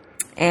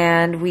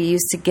 And we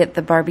used to get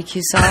the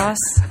barbecue sauce.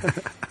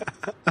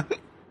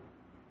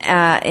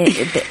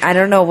 I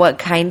don't know what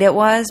kind it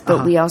was,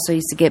 but we also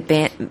used to get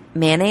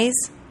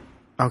mayonnaise.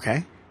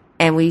 Okay.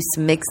 And we used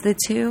to mix the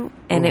two,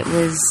 and it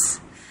was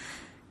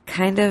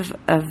kind of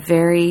a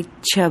very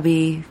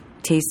chubby,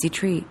 tasty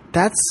treat.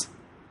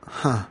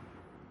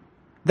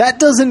 That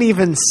doesn't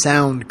even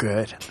sound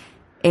good.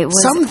 It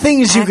was Some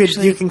things you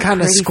actually can kind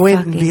of pretty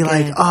squint and be fucking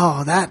like, good.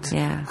 oh, that.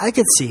 Yeah. I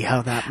could see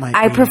how that might.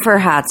 I be. prefer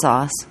hot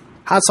sauce.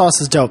 Hot sauce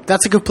is dope.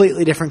 That's a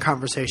completely different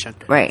conversation.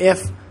 Right.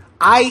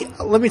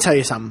 Let me tell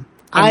you something.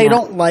 I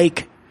don't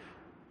like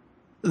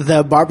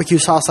the barbecue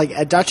sauce like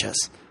at Duchess.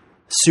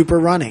 Super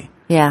runny.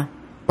 Yeah.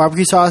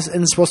 Barbecue sauce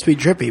isn't supposed to be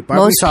drippy.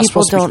 Barbecue Most sauce is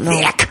people supposed to be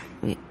don't know.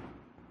 thick.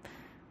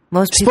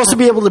 Most Supposed to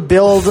be able to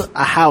build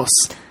a house.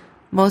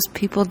 Most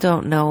people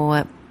don't know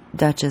what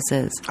Duchess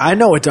is. I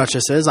know what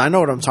Duchess is. I know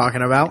what I'm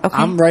talking about. Okay.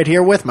 I'm right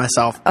here with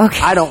myself.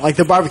 Okay. I don't like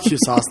the barbecue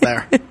sauce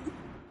there.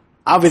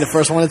 I'll be the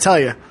first one to tell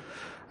you.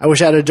 I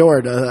wish I had a door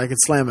I could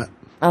slam it.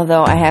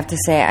 Although I have to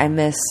say I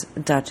miss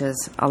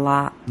Duchess a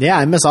lot. Yeah,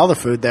 I miss all the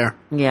food there,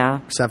 Yeah.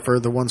 except for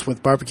the ones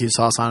with barbecue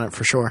sauce on it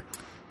for sure.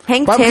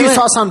 Hank Barbecue Taylor.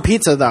 sauce on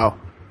pizza, though.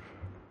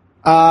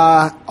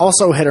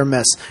 Also hit or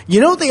miss.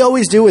 You know what they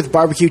always do with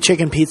barbecue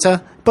chicken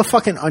pizza? Put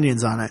fucking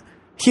onions on it.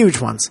 Huge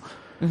ones.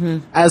 Mm-hmm.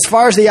 As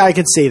far as the eye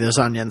can see, there's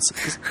onions.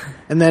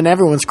 And then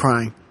everyone's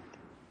crying.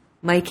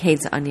 Mike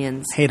hates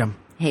onions. Hate them.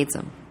 Hates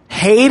them.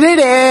 Hated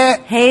it!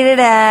 Hated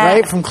it.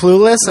 Right? From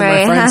Clueless and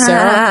my friend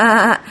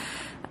Sarah.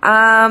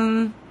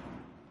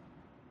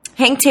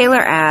 Hank Taylor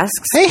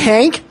asks, Hey,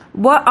 Hank.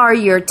 What are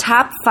your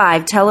top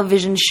 5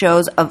 television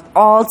shows of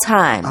all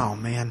time? Oh,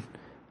 man.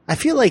 I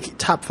feel like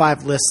top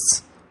 5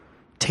 lists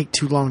take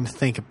too long to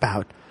think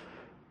about.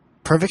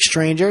 Perfect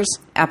Strangers?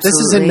 Absolutely.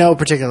 This is in no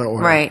particular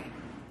order. Right.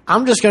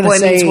 I'm just going to Boy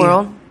say... Meets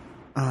World?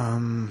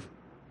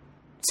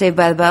 Saved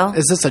by the Bell?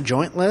 Is this a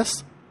joint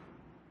list?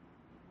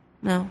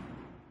 No.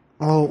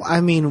 Oh,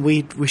 I mean,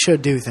 we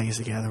should do things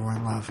together. We're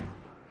in love.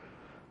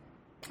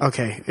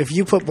 Okay, if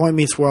you put Boy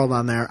Meets World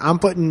on there, I'm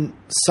putting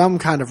some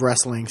kind of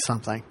wrestling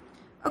something.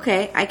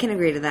 Okay, I can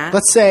agree to that.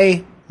 Let's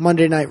say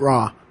Monday Night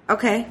Raw.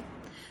 Okay.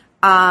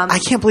 I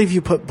can't believe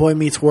you put Boy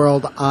Meets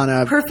World on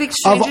a Perfect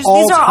Strangers. Of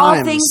all These are all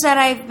times. things that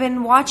I've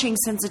been watching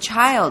since a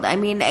child. I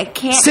mean, it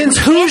can't... Since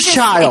it can't whose just-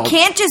 child? It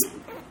can't just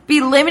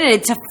be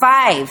limited to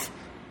 5.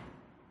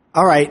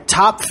 All right,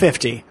 top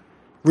 50.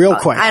 Real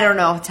quick. I don't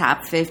know,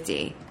 top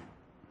 50.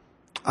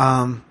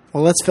 Well,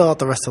 let's fill out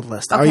the rest of the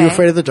list. Are Okay. You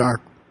Afraid of the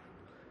Dark?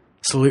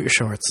 Salute Your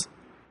Shorts.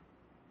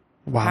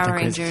 Wild Power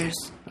and Crazy.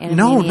 Rangers.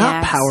 No,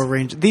 not Animaniacs. Power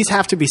Rangers. These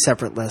have to be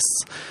separate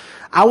lists.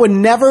 I would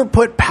never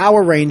put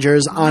Power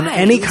Rangers on Why?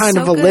 any It was kind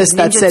so of a good. list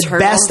that Ninja said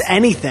Turtles. best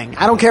anything.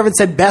 I don't care if it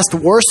said best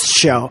worst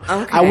show.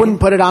 Okay. I wouldn't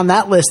put it on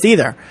that list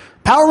either.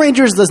 Power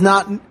Rangers does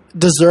not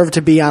deserve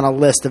to be on a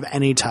list of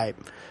any type.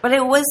 But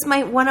it was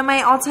one of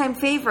my all-time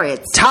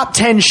favorites. Top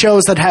 10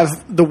 shows that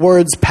have the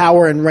words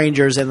Power and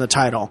Rangers in the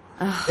title.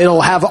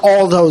 It'll have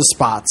all those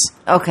spots.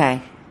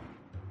 Okay.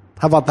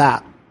 How about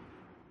that?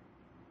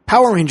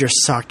 Power Rangers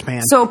sucked,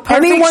 man. So,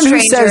 Perfect anyone who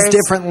says Strangers,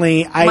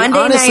 differently, I Monday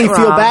honestly Night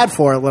feel Raw. bad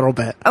for a little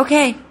bit.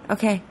 Okay.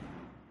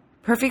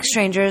 Perfect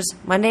Strangers,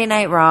 Monday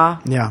Night Raw.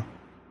 Yeah.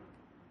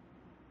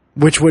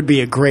 Which would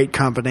be a great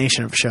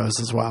combination of shows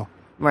as well.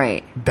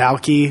 Right.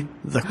 Balky,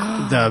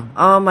 the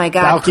Oh my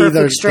God, Balky, Perfect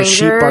the Strangers.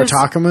 sheep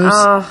Bartakamus,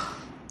 Oh,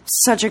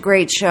 such a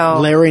great show.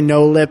 Larry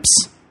No Lips,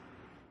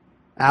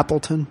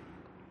 Appleton.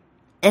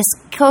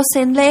 Escos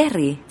en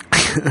Larry.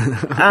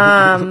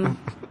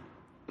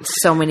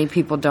 So many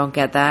people don't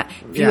get that.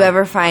 If you Yeah.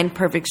 ever find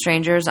Perfect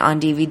Strangers on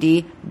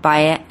DVD, buy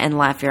it and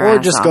laugh your Or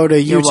ass just off. go to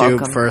You're YouTube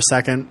welcome. for a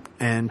second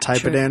and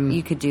type True. it in.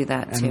 You could do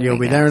that too. and you'll I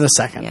be there in a guess.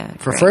 second Yeah,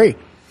 for great. free.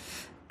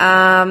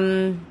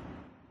 I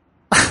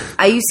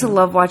used to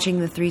love watching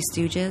The Three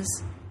Stooges.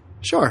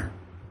 Sure.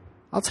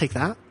 I'll take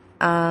that.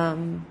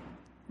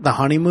 The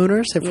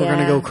Honeymooners, if we're going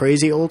to yeah. go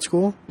crazy old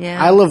school.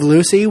 Yeah. I Love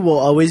Lucy will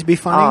always be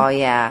funny. Oh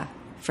yeah,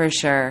 for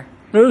sure.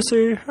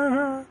 Lucy.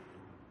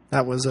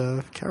 That was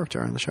a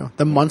character on the show.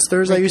 The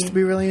Munsters I used to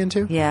be really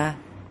into. Yeah.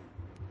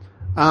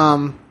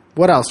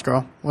 What else,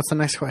 girl? What's the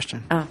next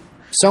question? Oh.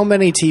 So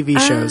many TV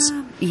shows.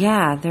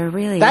 Yeah, there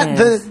really That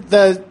is.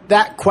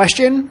 that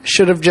question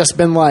should have just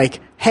been like,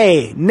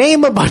 "Hey,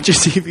 name a bunch of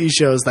TV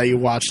shows that you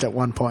watched at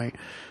one point."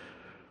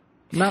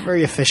 Not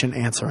very efficient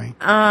answering.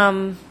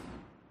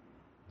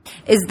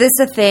 Is this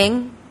a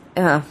thing?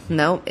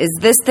 No. Is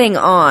this thing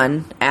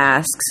on?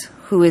 Asks,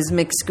 who is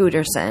Mick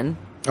Scooterson.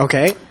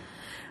 Okay.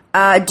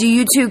 Do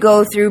you two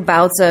go through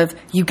bouts of,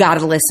 you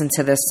gotta listen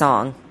to this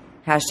song?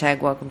 Hashtag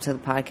welcome to the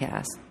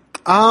podcast.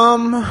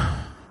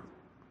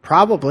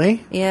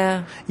 Probably.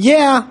 Yeah.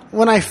 Yeah,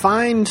 when I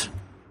find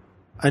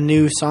a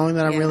new song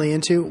that I'm Yeah. really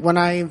into,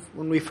 when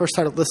we first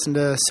started listening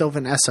to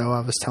Sylvan Esso, I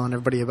was telling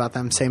everybody about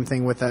them. Same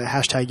thing with the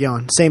hashtag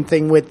Yon. Same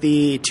thing with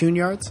the Tune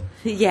Yards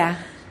Yeah.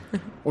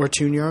 or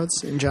Tune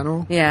Yards in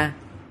general. Yeah.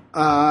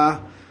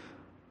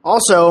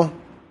 Also,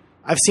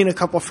 I've seen a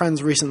couple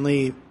friends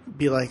recently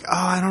be like, "Oh,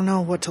 I don't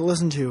know what to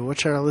listen to. What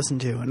should I listen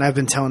to?" And I've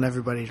been telling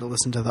everybody to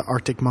listen to the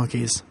Arctic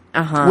Monkeys.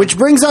 Which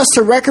brings us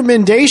to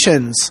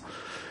recommendations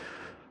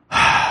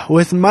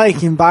with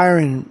Mike and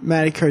Byron,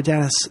 Maddie Kerr,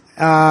 Dennis.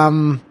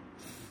 The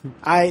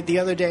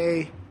other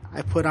day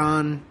I put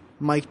on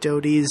Mike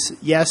Doty's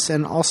Yes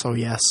and Also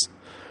Yes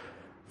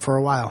for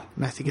a while,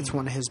 and I think it's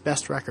one of his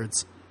best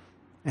records.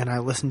 And I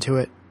listened to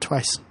it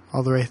twice,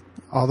 all the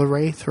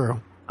way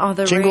through. All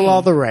the Jingle rain.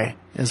 all the way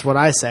is what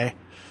I say.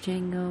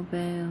 Jingle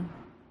bell.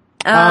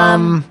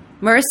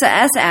 Marissa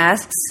S.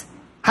 asks,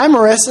 Hi,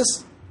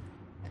 Marissa.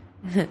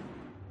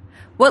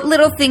 what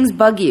little things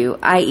bug you,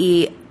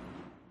 i.e.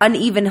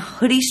 uneven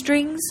hoodie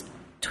strings,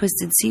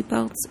 twisted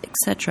seatbelts,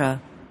 etc.?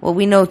 Well,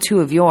 we know 2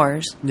 of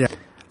yours. Yeah.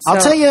 I'll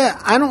So- tell you,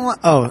 I don't want...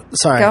 Oh,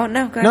 sorry. Go?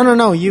 No, go No, ahead.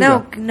 no, you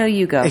go. No,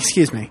 you go.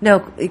 Excuse me.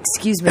 No,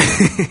 excuse me.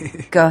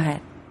 Go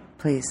ahead.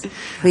 Please.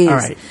 Please. All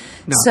right.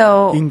 No,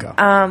 so, you can go.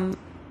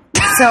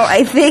 So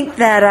I think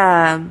that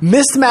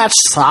Mismatched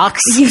socks.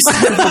 you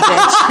son of a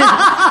bitch.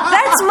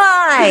 That's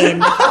mine.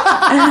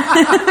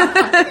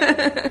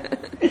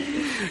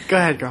 Go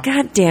ahead, girl.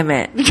 God damn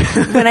it.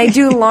 When I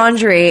do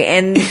laundry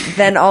and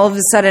then all of a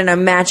sudden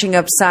I'm matching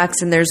up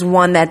socks and there's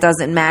one that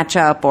doesn't match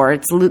up or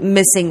it's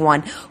missing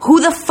one.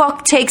 Who the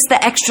fuck takes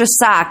the extra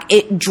sock?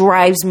 It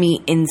drives me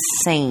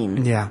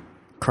insane. Yeah.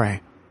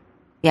 Cray.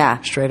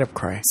 Yeah. Straight up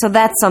cray. So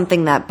that's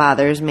something that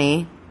bothers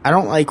me. I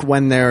don't like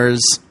when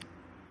there's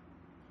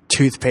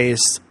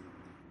toothpaste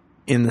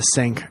in the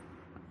sink,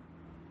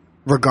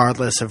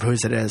 regardless of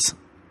whose it is.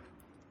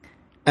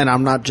 And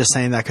I'm not just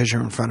saying that because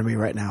you're in front of me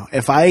right now.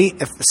 If I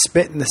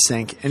spit in the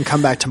sink and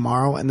come back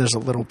tomorrow and there's a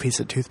little piece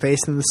of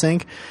toothpaste in the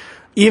sink,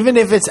 Even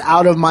if it's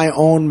out of my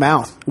own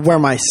mouth, where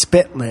my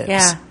spit lives.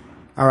 Yeah.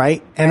 All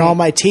right? And all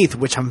my teeth,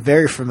 which I'm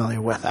very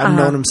familiar with. I've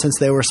known them since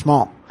they were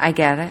small. I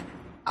get it.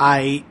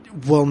 I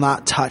will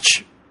not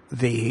touch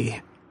the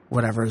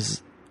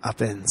whatever's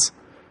up ends.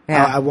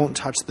 Yeah. I won't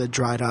touch the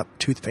dried up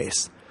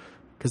toothpaste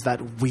because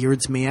that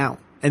weirds me out.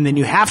 And then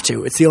you have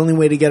to. It's the only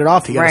way to get it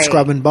off. You got to Right.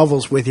 scrub in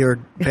bubbles with your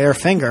bare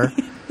finger,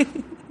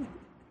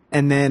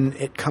 and then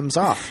it comes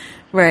off.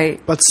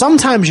 Right. But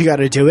sometimes you got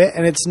to do it,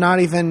 and it's not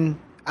even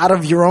out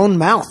of your own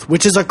mouth,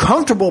 which is a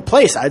comfortable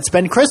place. I'd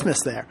spend Christmas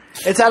there.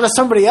 It's out of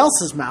somebody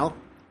else's mouth,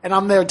 and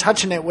I'm there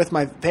touching it with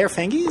my bare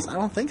fingies? I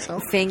don't think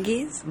so.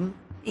 Fingies?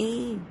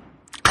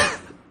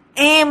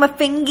 My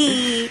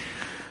fingy.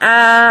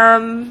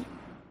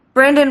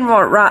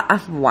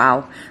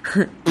 Wow.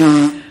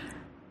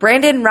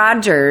 Brandon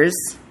Rogers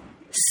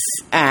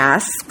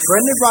asks.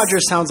 Brendan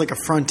Rodgers sounds like a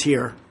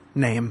frontier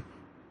name.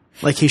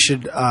 Like he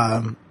should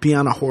be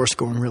on a horse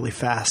going really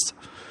fast.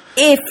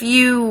 If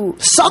you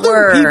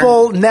Southern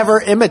people never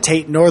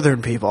imitate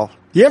Northern people.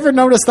 You ever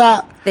notice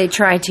that? They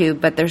try to,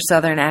 but their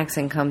Southern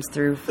accent comes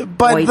through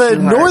But way the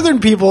too hard. Northern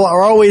people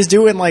are always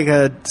doing like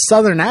a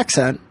Southern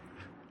accent.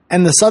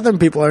 And the Southern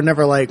people are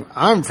never like,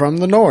 I'm from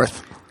the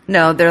North.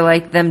 No, they're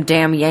like them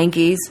damn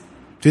Yankees.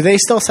 Do they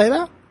still say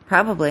that?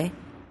 Probably.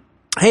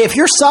 Hey, if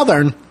you're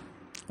Southern,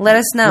 Let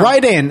us know.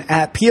 write in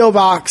at P.O.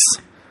 Box.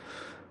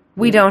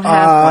 We don't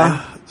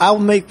have one. I'll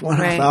make one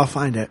Right. up. I'll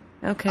find it.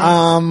 Okay.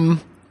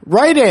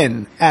 Write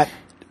in at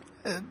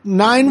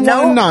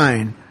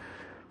 919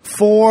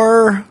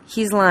 for...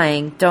 He's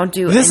lying. Don't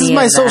do This is any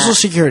my of that. social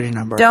security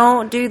number.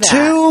 Don't do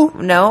that.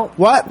 2... No.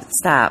 What?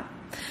 Stop.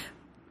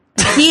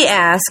 He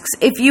asks,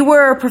 if you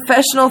were a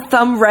professional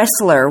thumb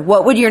wrestler,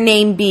 what would your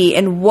name be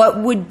and what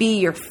would be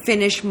your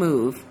finish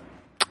move?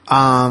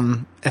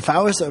 If I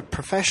was a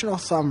professional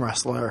thumb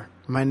wrestler,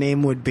 my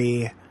name would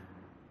be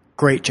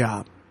Great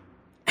Job.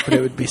 But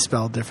it would be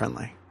spelled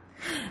differently.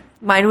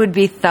 Mine would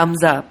be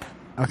thumbs up.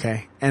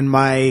 Okay. And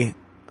my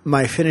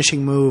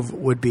finishing move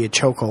would be a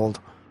chokehold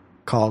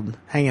called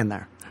Hang in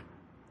There.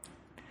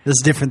 There's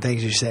different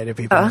things you say to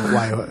people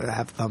why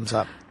have thumbs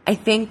up. I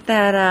think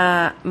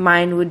that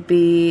mine would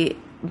be,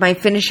 my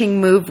finishing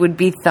move would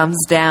be thumbs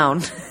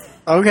down.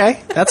 Okay.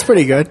 That's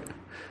pretty good.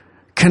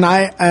 Can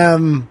I,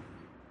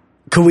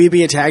 could we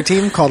be a tag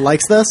team called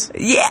Likes This?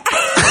 Yeah.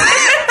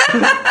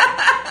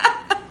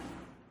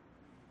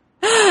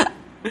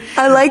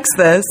 I likes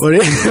this. What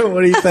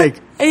do you think?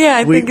 Yeah,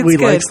 I think it's we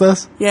good. Likes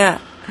This? Yeah.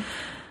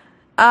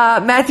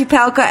 Matthew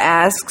Palka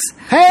asks,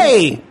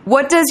 Hey!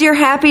 what does your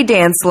happy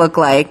dance look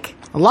like?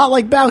 A lot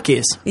like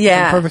Balky's.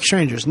 Yeah. From Perfect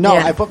Strangers. No,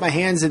 Yeah. I put my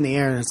hands in the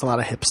air and it's a lot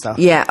of hip stuff.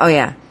 Yeah, oh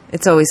yeah.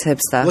 It's always hip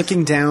stuff.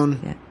 Looking down,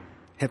 Yeah.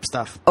 hip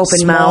stuff. Open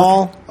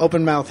Small,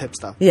 open mouth, hip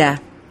stuff. Yeah.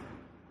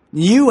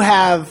 You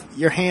have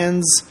your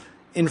hands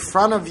in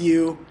front of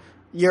you.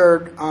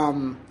 Your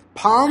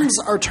palms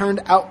are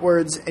turned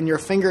outwards and your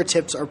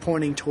fingertips are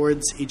pointing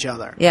towards each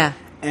other. Yeah.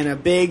 And a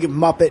big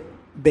Muppet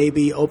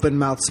baby open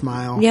mouth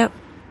smile. Yep.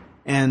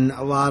 And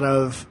a lot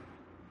of...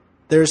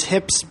 There's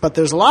hips, but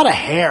there's a lot of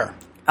hair.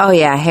 Oh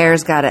yeah,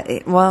 hair's got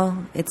it.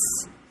 Well, it's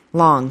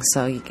long,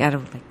 so you gotta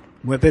like.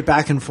 Whip it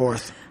back and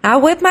forth. I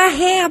whip my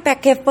hair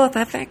back and forth,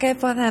 I back and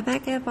forth, I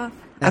back and forth.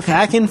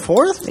 Back and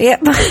forth?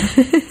 Yep.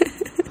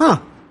 Huh.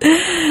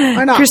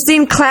 Why not?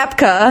 Christine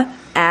Klapka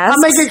asks.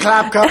 I'll make a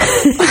clap cup.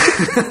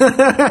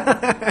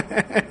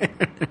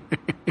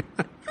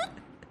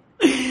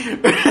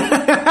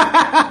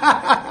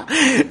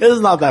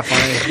 It's not that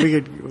funny. We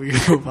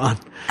could move on.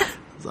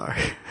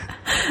 Sorry.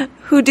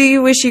 Who do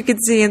you wish you could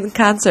see in the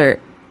concert?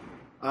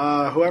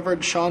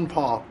 Whoever Sean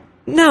Paul.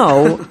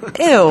 No.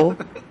 Ew.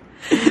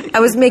 I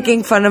was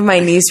making fun of my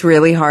niece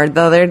really hard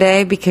the other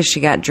day because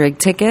she got Drake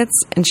tickets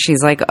and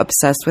she's like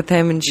obsessed with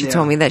him, and she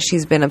told me that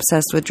she's been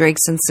obsessed with Drake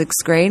since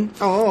 6th grade.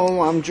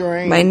 Oh, I'm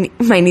Drake.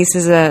 My niece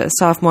is a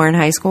sophomore in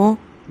high school.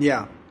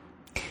 Yeah.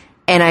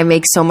 And I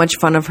make so much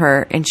fun of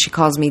her, and she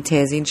calls me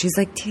Tizzy, and she's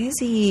like,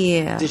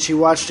 Tizzy. Did she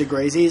watch the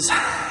Grazies?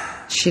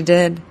 She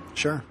did.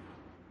 Sure.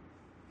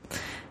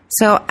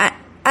 So, I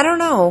don't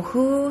know.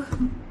 Who...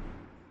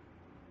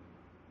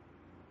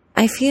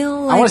 I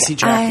feel like I want to see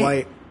Jack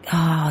White.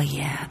 Oh,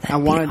 yeah. That'd I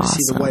wanted be to see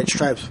the awesome. White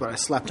Stripes, but I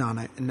slept on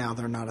it, and now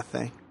they're not a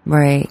thing.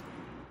 Right.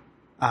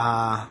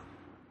 Yeah.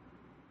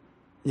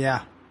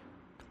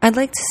 I'd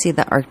like to see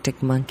the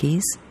Arctic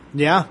Monkeys.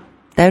 Yeah.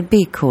 That'd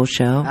be a cool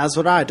show. As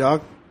would I,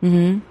 dog.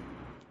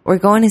 We're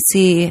going to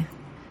see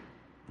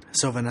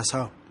Sylvan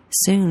S.O.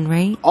 soon,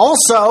 right?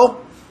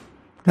 Also,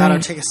 gotta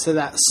Right. take us to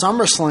that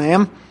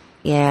SummerSlam.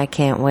 Yeah, I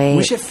can't wait.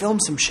 We should film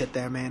some shit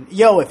there, man.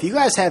 Yo, if you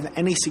guys have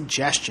any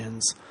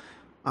suggestions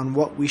on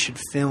what we should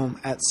film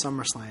at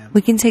SummerSlam,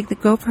 We can take the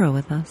GoPro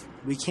with us.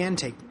 we can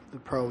take the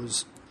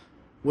pros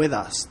with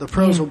us. The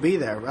pros will be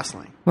there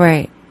wrestling.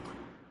 Right.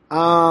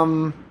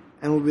 And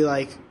we'll be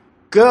like,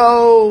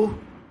 go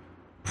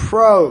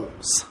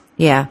pros.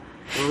 Yeah.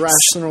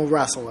 Professional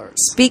wrestlers.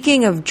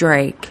 Speaking of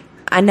Drake,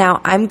 now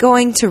I'm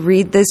going to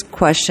read this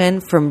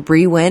question from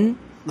Bree Wynn.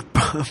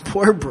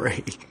 Poor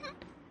Brie.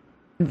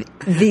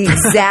 the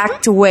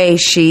exact way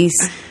she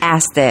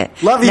asked it.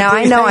 Love you, now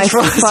I Brie. know I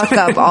Thanks for fuck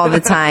up all the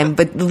time,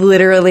 but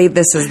literally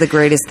this is the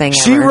greatest thing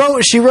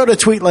ever. She wrote a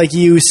tweet like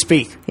you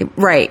speak.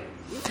 Right.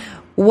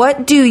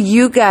 What do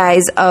you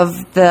guys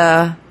of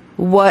the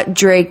What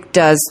Drake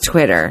Does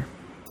Twitter?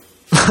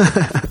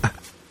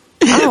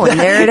 Oh, and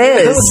there it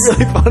is. That was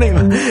really funny.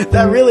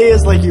 That really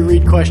is like you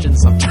read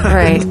questions sometimes.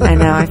 Right, I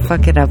know. I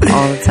fuck it up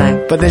all the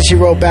time. But then she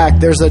wrote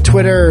back, there's a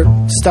Twitter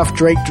stuff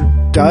Drake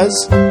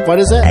does. What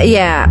is it?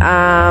 Yeah,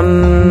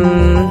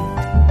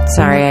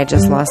 sorry, I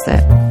just lost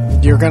it.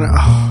 You're gonna...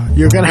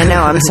 I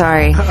know, I'm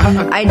sorry.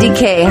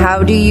 IDK,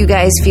 how do you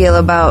guys feel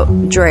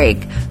about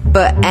Drake?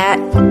 But at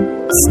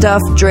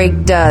Stuff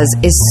Drake Does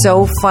is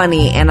so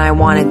funny and I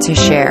wanted to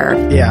share.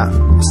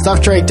 Yeah.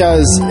 Stuff Drake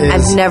Does is...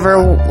 I've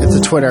never... It's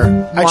a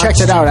Twitter. I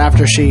checked it out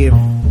after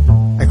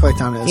I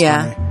clicked on it. It's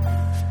funny.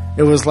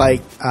 It was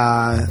like...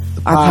 Our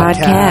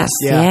podcast.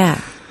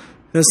 Yeah.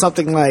 It was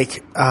something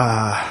like...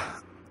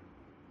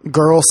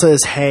 girl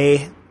says,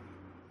 hey,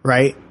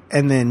 right?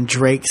 And then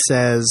Drake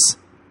says...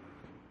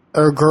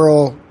 Or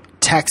girl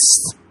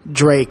texts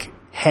Drake,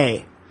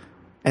 hey.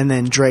 And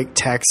then Drake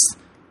texts,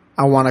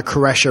 I want to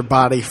caress your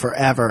body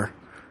forever.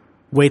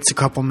 Waits a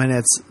couple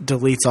minutes,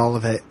 deletes all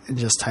of it, and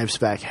just types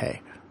back,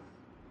 hey.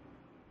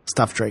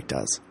 Stuff Drake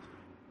does.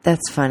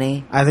 That's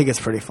funny. I think it's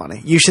pretty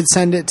funny. You should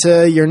send it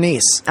to your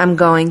niece. I'm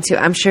going to.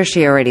 I'm sure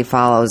she already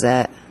follows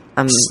it.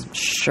 I'm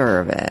sure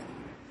of it.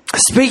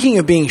 Speaking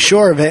of being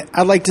sure of it,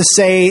 I'd like to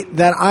say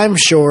that I'm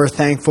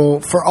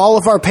thankful for all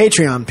of our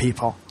Patreon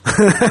people.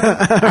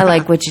 I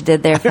like what you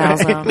did there,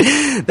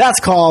 Falzo. That's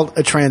called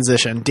a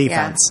transition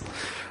defense. Yeah.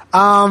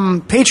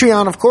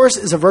 Patreon, of course,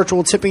 is a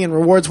virtual tipping and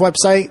rewards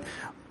website.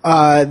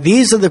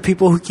 These are the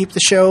people who keep the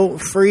show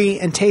free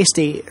and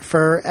tasty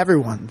for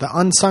everyone, the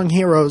unsung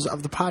heroes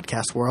of the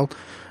podcast world.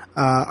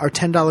 Our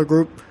 $10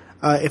 group,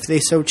 if they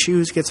so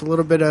choose, gets a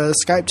little bit of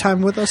Skype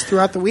time with us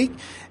throughout the week.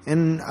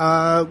 And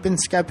been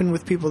Skyping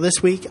with people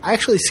this week. I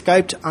actually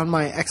Skyped on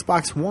my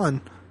Xbox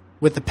One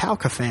with the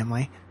Palka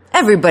family.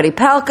 Everybody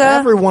Palka.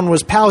 Everyone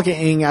was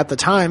Palka-ing at the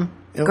time.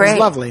 It was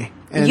lovely.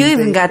 And you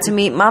even got to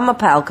meet Mama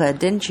Palka,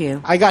 didn't you?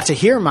 I got to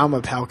hear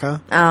Mama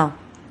Palka. Oh.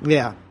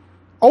 Yeah.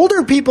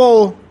 Older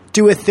people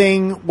do a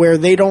thing where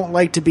they don't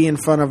like to be in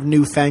front of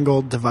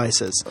newfangled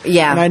devices.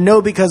 Yeah. And I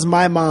know because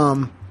my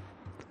mom,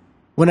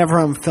 whenever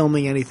I'm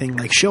filming anything,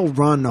 like she'll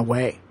run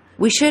away.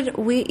 She'll scatter.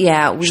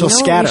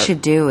 What we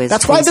should do is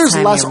That's why there's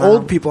less your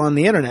old mom. people on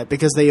the internet,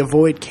 because they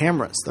avoid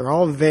cameras. They're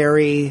all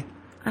very...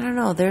 I don't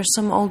know. There's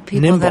some old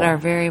people nimble. that are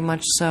very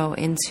much so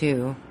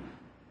into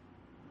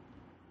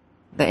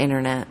the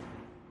internet.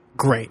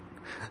 Great.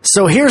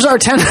 So here's our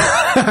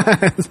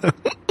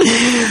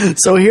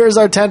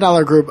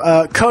 $10 group.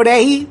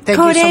 Kodehi, thank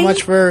you so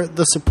much for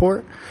the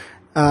support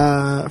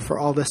for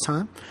all this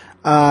time.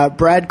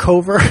 Brad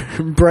Cover,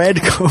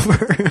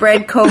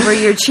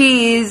 your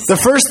cheese.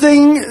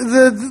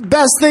 The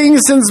best thing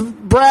since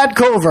Brad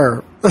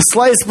Cover, the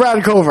sliced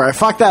Brad Cover. I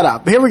fucked that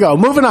up. Here we go.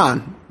 Moving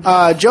on.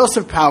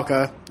 Joseph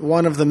Palka,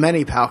 one of the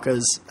many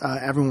Palkas.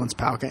 Everyone's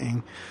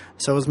Palka-ing.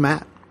 So is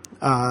Matt.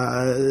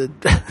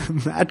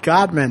 Matt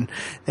Godman,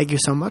 thank you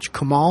so much.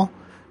 Kamal,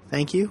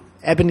 thank you.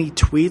 Ebony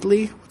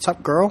Tweedley, what's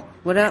up, girl?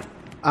 What up?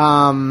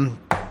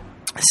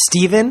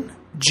 Stephen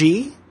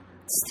G.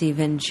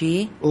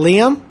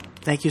 Liam,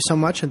 thank you so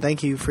much, and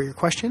thank you for your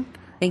question.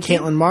 Thank you.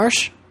 Caitlin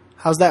Marsh,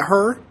 how's that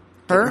her?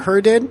 Her?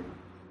 Her did?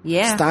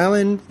 Yeah.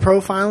 Styling,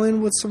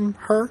 profiling with some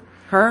her?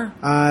 Her.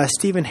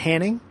 Stephen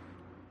Hanning.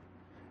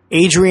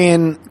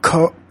 Adrian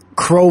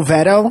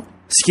Crovetto,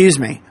 excuse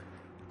me.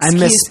 I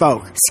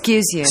misspoke.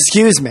 Excuse you.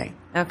 Excuse me.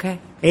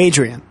 Okay.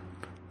 Adrian.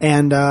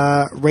 And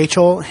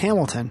Rachel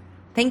Hamilton.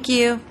 Thank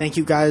you. Thank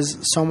you guys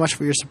so much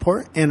for your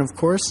support. And, of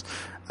course,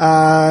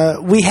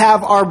 we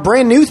have our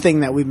brand new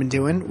thing that we've been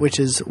doing, which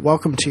is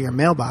Welcome to Your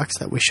Mailbox,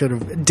 that we should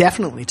have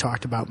definitely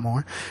talked about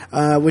more,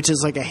 which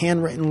is like a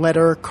handwritten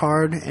letter,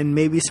 card, and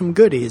maybe some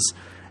goodies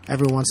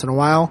every once in a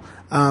while,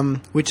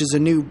 which is a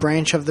new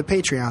branch of the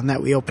Patreon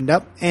that we opened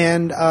up.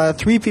 And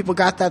 3 people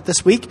got that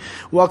this week.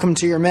 Welcome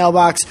to Your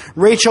Mailbox.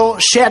 Rachel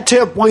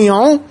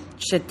Chateaubriand.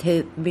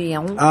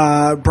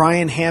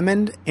 Brian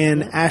Hammond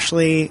and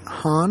Ashley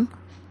Hahn.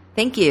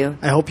 Thank you.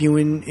 I hope you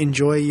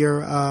enjoy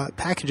your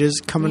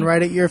packages coming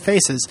right at your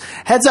faces.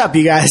 Heads up,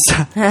 you guys.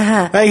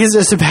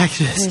 Packages to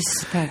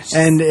packages.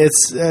 And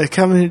it's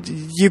coming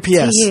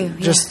UPS.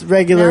 Just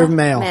regular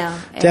mail.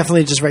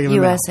 Definitely just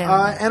regular mail.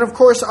 And, of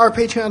course, our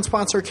Patreon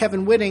sponsor,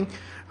 Kevin Whitting,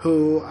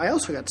 who I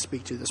also got to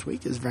speak to this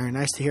week. It's very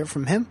nice to hear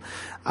from him.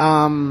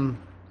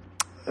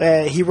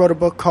 He wrote a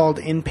book called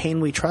In Pain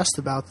We Trust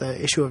about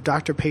the issue of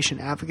doctor-patient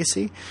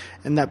advocacy,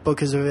 and that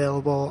book is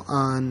available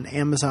on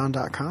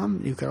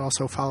Amazon.com. You could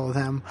also follow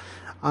them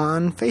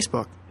on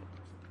Facebook.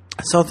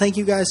 So thank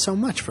you guys so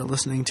much for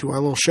listening to our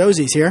little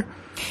showsies here.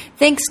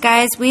 Thanks,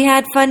 guys. We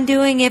had fun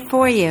doing it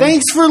for you.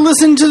 Thanks for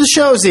listening to the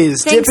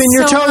showsies. Dip in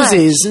your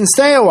toesies and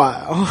stay a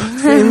while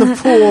in the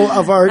pool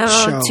of our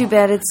show. Too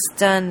bad it's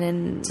done.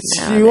 And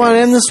you want to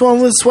end this one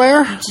with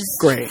swear? Just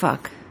great.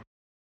 Fuck.